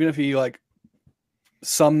like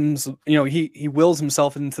sums, he wills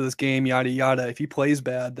himself into this game, yada yada. If he plays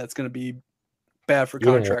bad, that's going to be bad for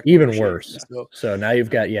contract. Even worse. So now you've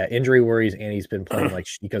got injury worries, and he's been playing like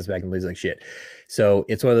he comes back and plays like shit. So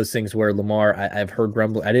it's one of those things where Lamar, I've heard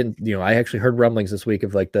rumble. I actually heard rumblings this week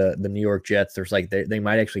of like the New York Jets. There's like they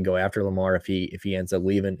might actually go after Lamar if he ends up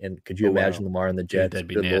leaving. And could you imagine Lamar and the Jets? That'd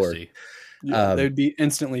be nasty. Lord. Yeah, they'd be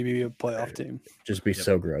instantly be a playoff team. Just be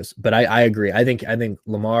so gross. But I agree. I think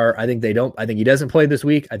Lamar. I think he doesn't play this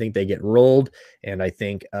week. I think they get rolled, and I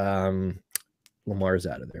think Lamar's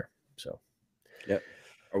out of there. So, yep.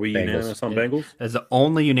 Are we unanimous on Bengals? That's the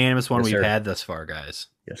only unanimous one we've had thus far, guys.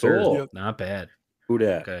 Yes, sir. Cool. Yep. Not bad. Who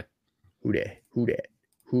dat? Okay. Who dat?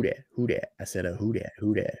 I said a who dat.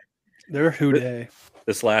 They're who dat.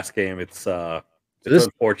 This last game, it's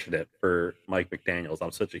unfortunate for Mike McDaniels.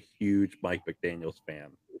 I'm such a huge Mike McDaniels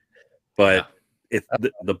fan, but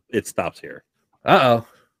it stops here.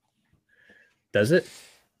 Does it?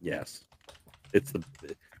 Yes. It's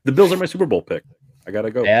the Bills are my Super Bowl pick. I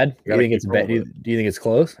gotta go. Bad? Do you think it's bad? Do you think it's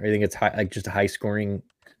close, or do you think it's high, like just a high scoring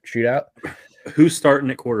shootout? Who's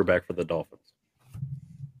starting at quarterback for the Dolphins?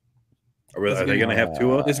 Are they going to have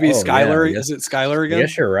Tua? Is it Skyler? Is it Skyler again? I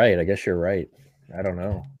guess you're right. I don't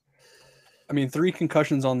know. I mean, 3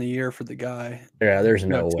 concussions on the year for the guy. Yeah, there's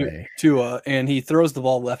no way. Tua, and he throws the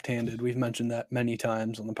ball left-handed. We've mentioned that many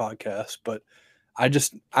times on the podcast, but I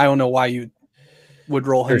don't know why you would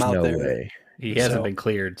roll him out there. Way. He hasn't been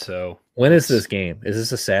cleared. So when is this game? Is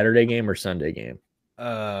this a Saturday game or Sunday game?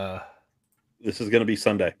 This is going to be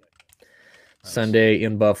Sunday. Sunday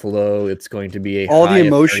in Buffalo. It's going to be all the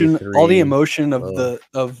emotion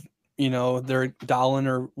of their Dolan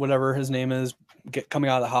or whatever his name is coming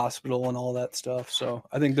out of the hospital and all that stuff. So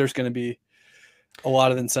I think there's going to be a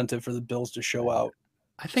lot of incentive for the Bills to show out.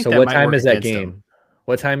 I think. So what time is that game? Them.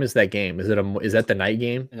 What time is that game? Is that the night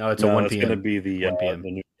game? No, it's a 1 p.m. It's going to be the 1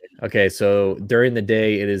 p.m. Okay, so during the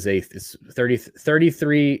day it's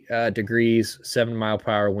 33 degrees, 7 mile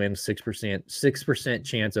per hour wind, 6%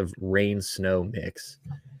 chance of rain snow mix.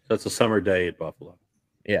 So it's a summer day at Buffalo.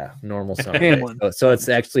 Yeah, normal summer day. So it's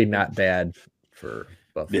actually not bad for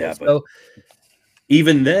Buffalo. Yeah, but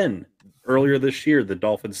even then, earlier this year, the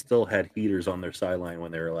Dolphins still had heaters on their sideline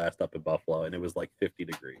when they were last up in Buffalo, and it was like 50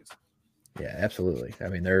 degrees. Yeah, absolutely. I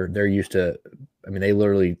mean, they're used to. I mean, they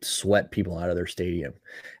literally sweat people out of their stadium.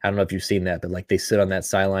 I don't know if you've seen that, but like they sit on that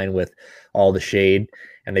sideline with all the shade,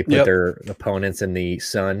 and they put their opponents in the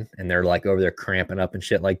sun, and they're like over there cramping up and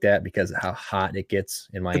shit like that because of how hot it gets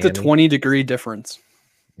in Miami. It's a 20-degree difference.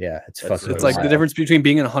 Yeah, it's fucking. It's like the difference between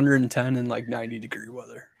being in 110 and like 90-degree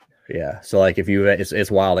weather. Yeah. So like if you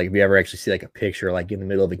it's wild. Like if you ever actually see like a picture like in the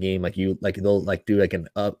middle of a game, like they'll like do like an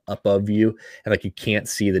above view and like you can't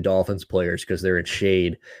see the Dolphins players because they're in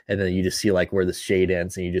shade, and then you just see like where the shade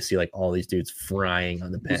ends and you just see like all these dudes frying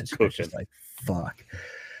on the bench. It's just like fuck.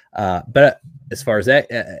 But as far as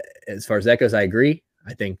that goes, I agree.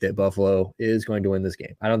 I think that Buffalo is going to win this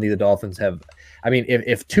game. I don't think the Dolphins have. I mean,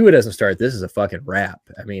 if Tua doesn't start, this is a fucking wrap.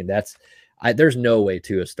 I mean, there's no way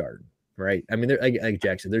Tua starting. Right. I mean, like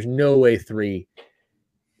Jack said, there's no way 3.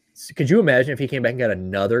 Could you imagine if he came back and got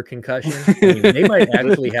another concussion? I mean, they might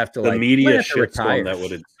actually have to the media shitstorm that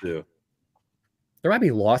would ensue. There might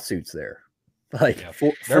be lawsuits there. Like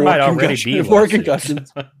there might already be 4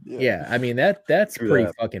 concussions. Yeah, I mean that's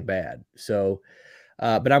pretty fucking bad. So,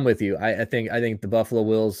 but I'm with you. I think the Buffalo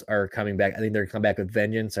Bills are coming back. I think they're going to come back with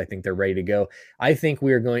vengeance. I think they're ready to go. I think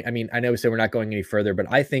we are going. I mean, I know we said we're not going any further, but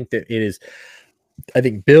I think that it is. I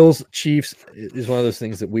think Bills Chiefs is one of those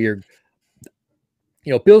things that we are,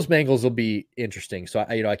 Bills Bengals will be interesting. So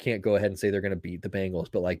I can't go ahead and say they're going to beat the Bengals,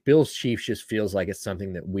 but like Bills Chiefs just feels like it's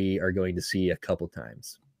something that we are going to see a couple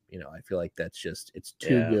times. I feel like it's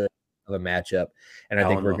too good of a matchup, and I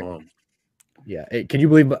think we're going. Yeah, can you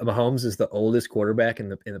believe Mahomes is the oldest quarterback in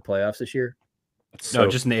the playoffs this year? No,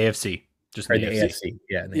 just in the AFC. Just in the AFC.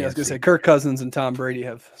 Yeah, I was gonna say Kirk Cousins and Tom Brady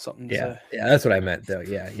have something to say. Yeah, that's what I meant though.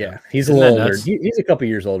 Yeah. He's a little older. He's a couple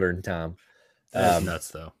years older than Tom. That's nuts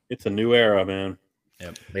though. It's a new era, man.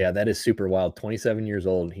 Yep. Yeah, that is super wild. 27 years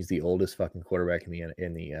old, and he's the oldest fucking quarterback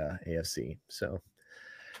in the AFC. So,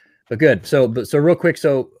 but good. So real quick.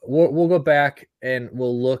 So we'll go back and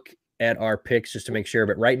we'll look at our picks just to make sure.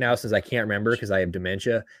 But right now, since I can't remember because I have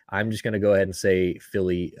dementia, I'm just gonna go ahead and say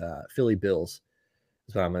Philly Bills.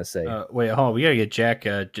 That's what I'm going to say. Wait, hold on. We got to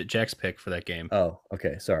get Jack's pick for that game. Oh,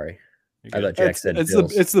 okay. Sorry. I thought Jack said it's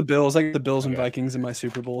Bills. It's the Bills. I get the Bills and Vikings in my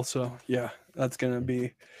Super Bowl. So, yeah, that's going to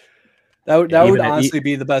be – that would honestly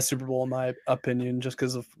be the best Super Bowl in my opinion just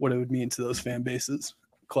because of what it would mean to those fan bases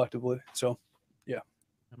collectively. So, yeah.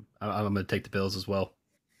 I'm going to take the Bills as well.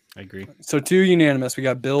 I agree. So, 2 unanimous. We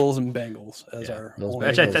got Bills and Bengals as our –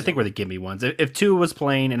 Actually, I think we're the gimme ones. If 2 was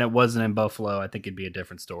playing and it wasn't in Buffalo, I think it'd be a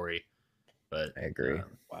different story. But I agree.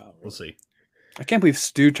 Wow, we'll see. I can't believe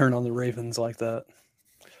Stu turned on the Ravens like that.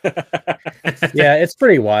 Yeah, it's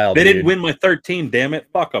pretty wild. They didn't win my 13, damn it.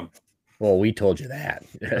 Fuck them. Well, we told you that.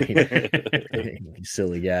 You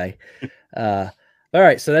silly guy. All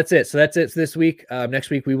right, so that's it. So that's it this week. Next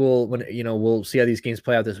week we'll see how these games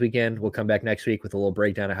play out this weekend. We'll come back next week with a little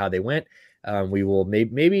breakdown of how they went. We will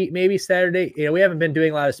maybe Saturday. We haven't been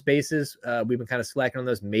doing a lot of spaces. We've been kind of slacking on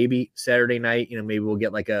those. Maybe Saturday night. Maybe we'll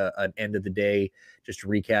get like an end of the day just to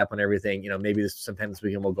recap on everything. Maybe sometime this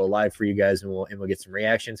weekend we'll go live for you guys and we'll get some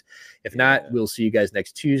reactions. If not, we'll see you guys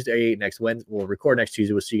next Tuesday. Next Wednesday, we'll record next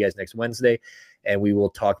Tuesday. We'll see you guys next Wednesday, and we will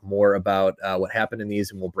talk more about what happened in these,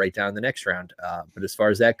 and we'll break down the next round. But as far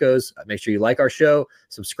as that goes, make sure you like our show,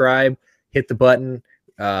 subscribe, hit the button.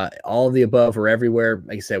 All of the above are everywhere.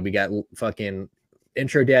 Like I said, we got fucking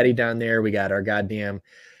intro daddy down there. We got our goddamn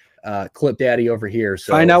clip daddy over here.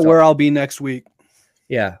 So find out where I'll be next week.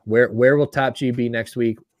 Yeah, where will Top G be next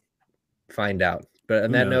week? Find out. But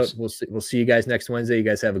on that note, we'll see you guys next Wednesday. You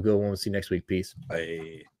guys have a good one. We'll see you next week. Peace.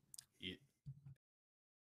 Bye.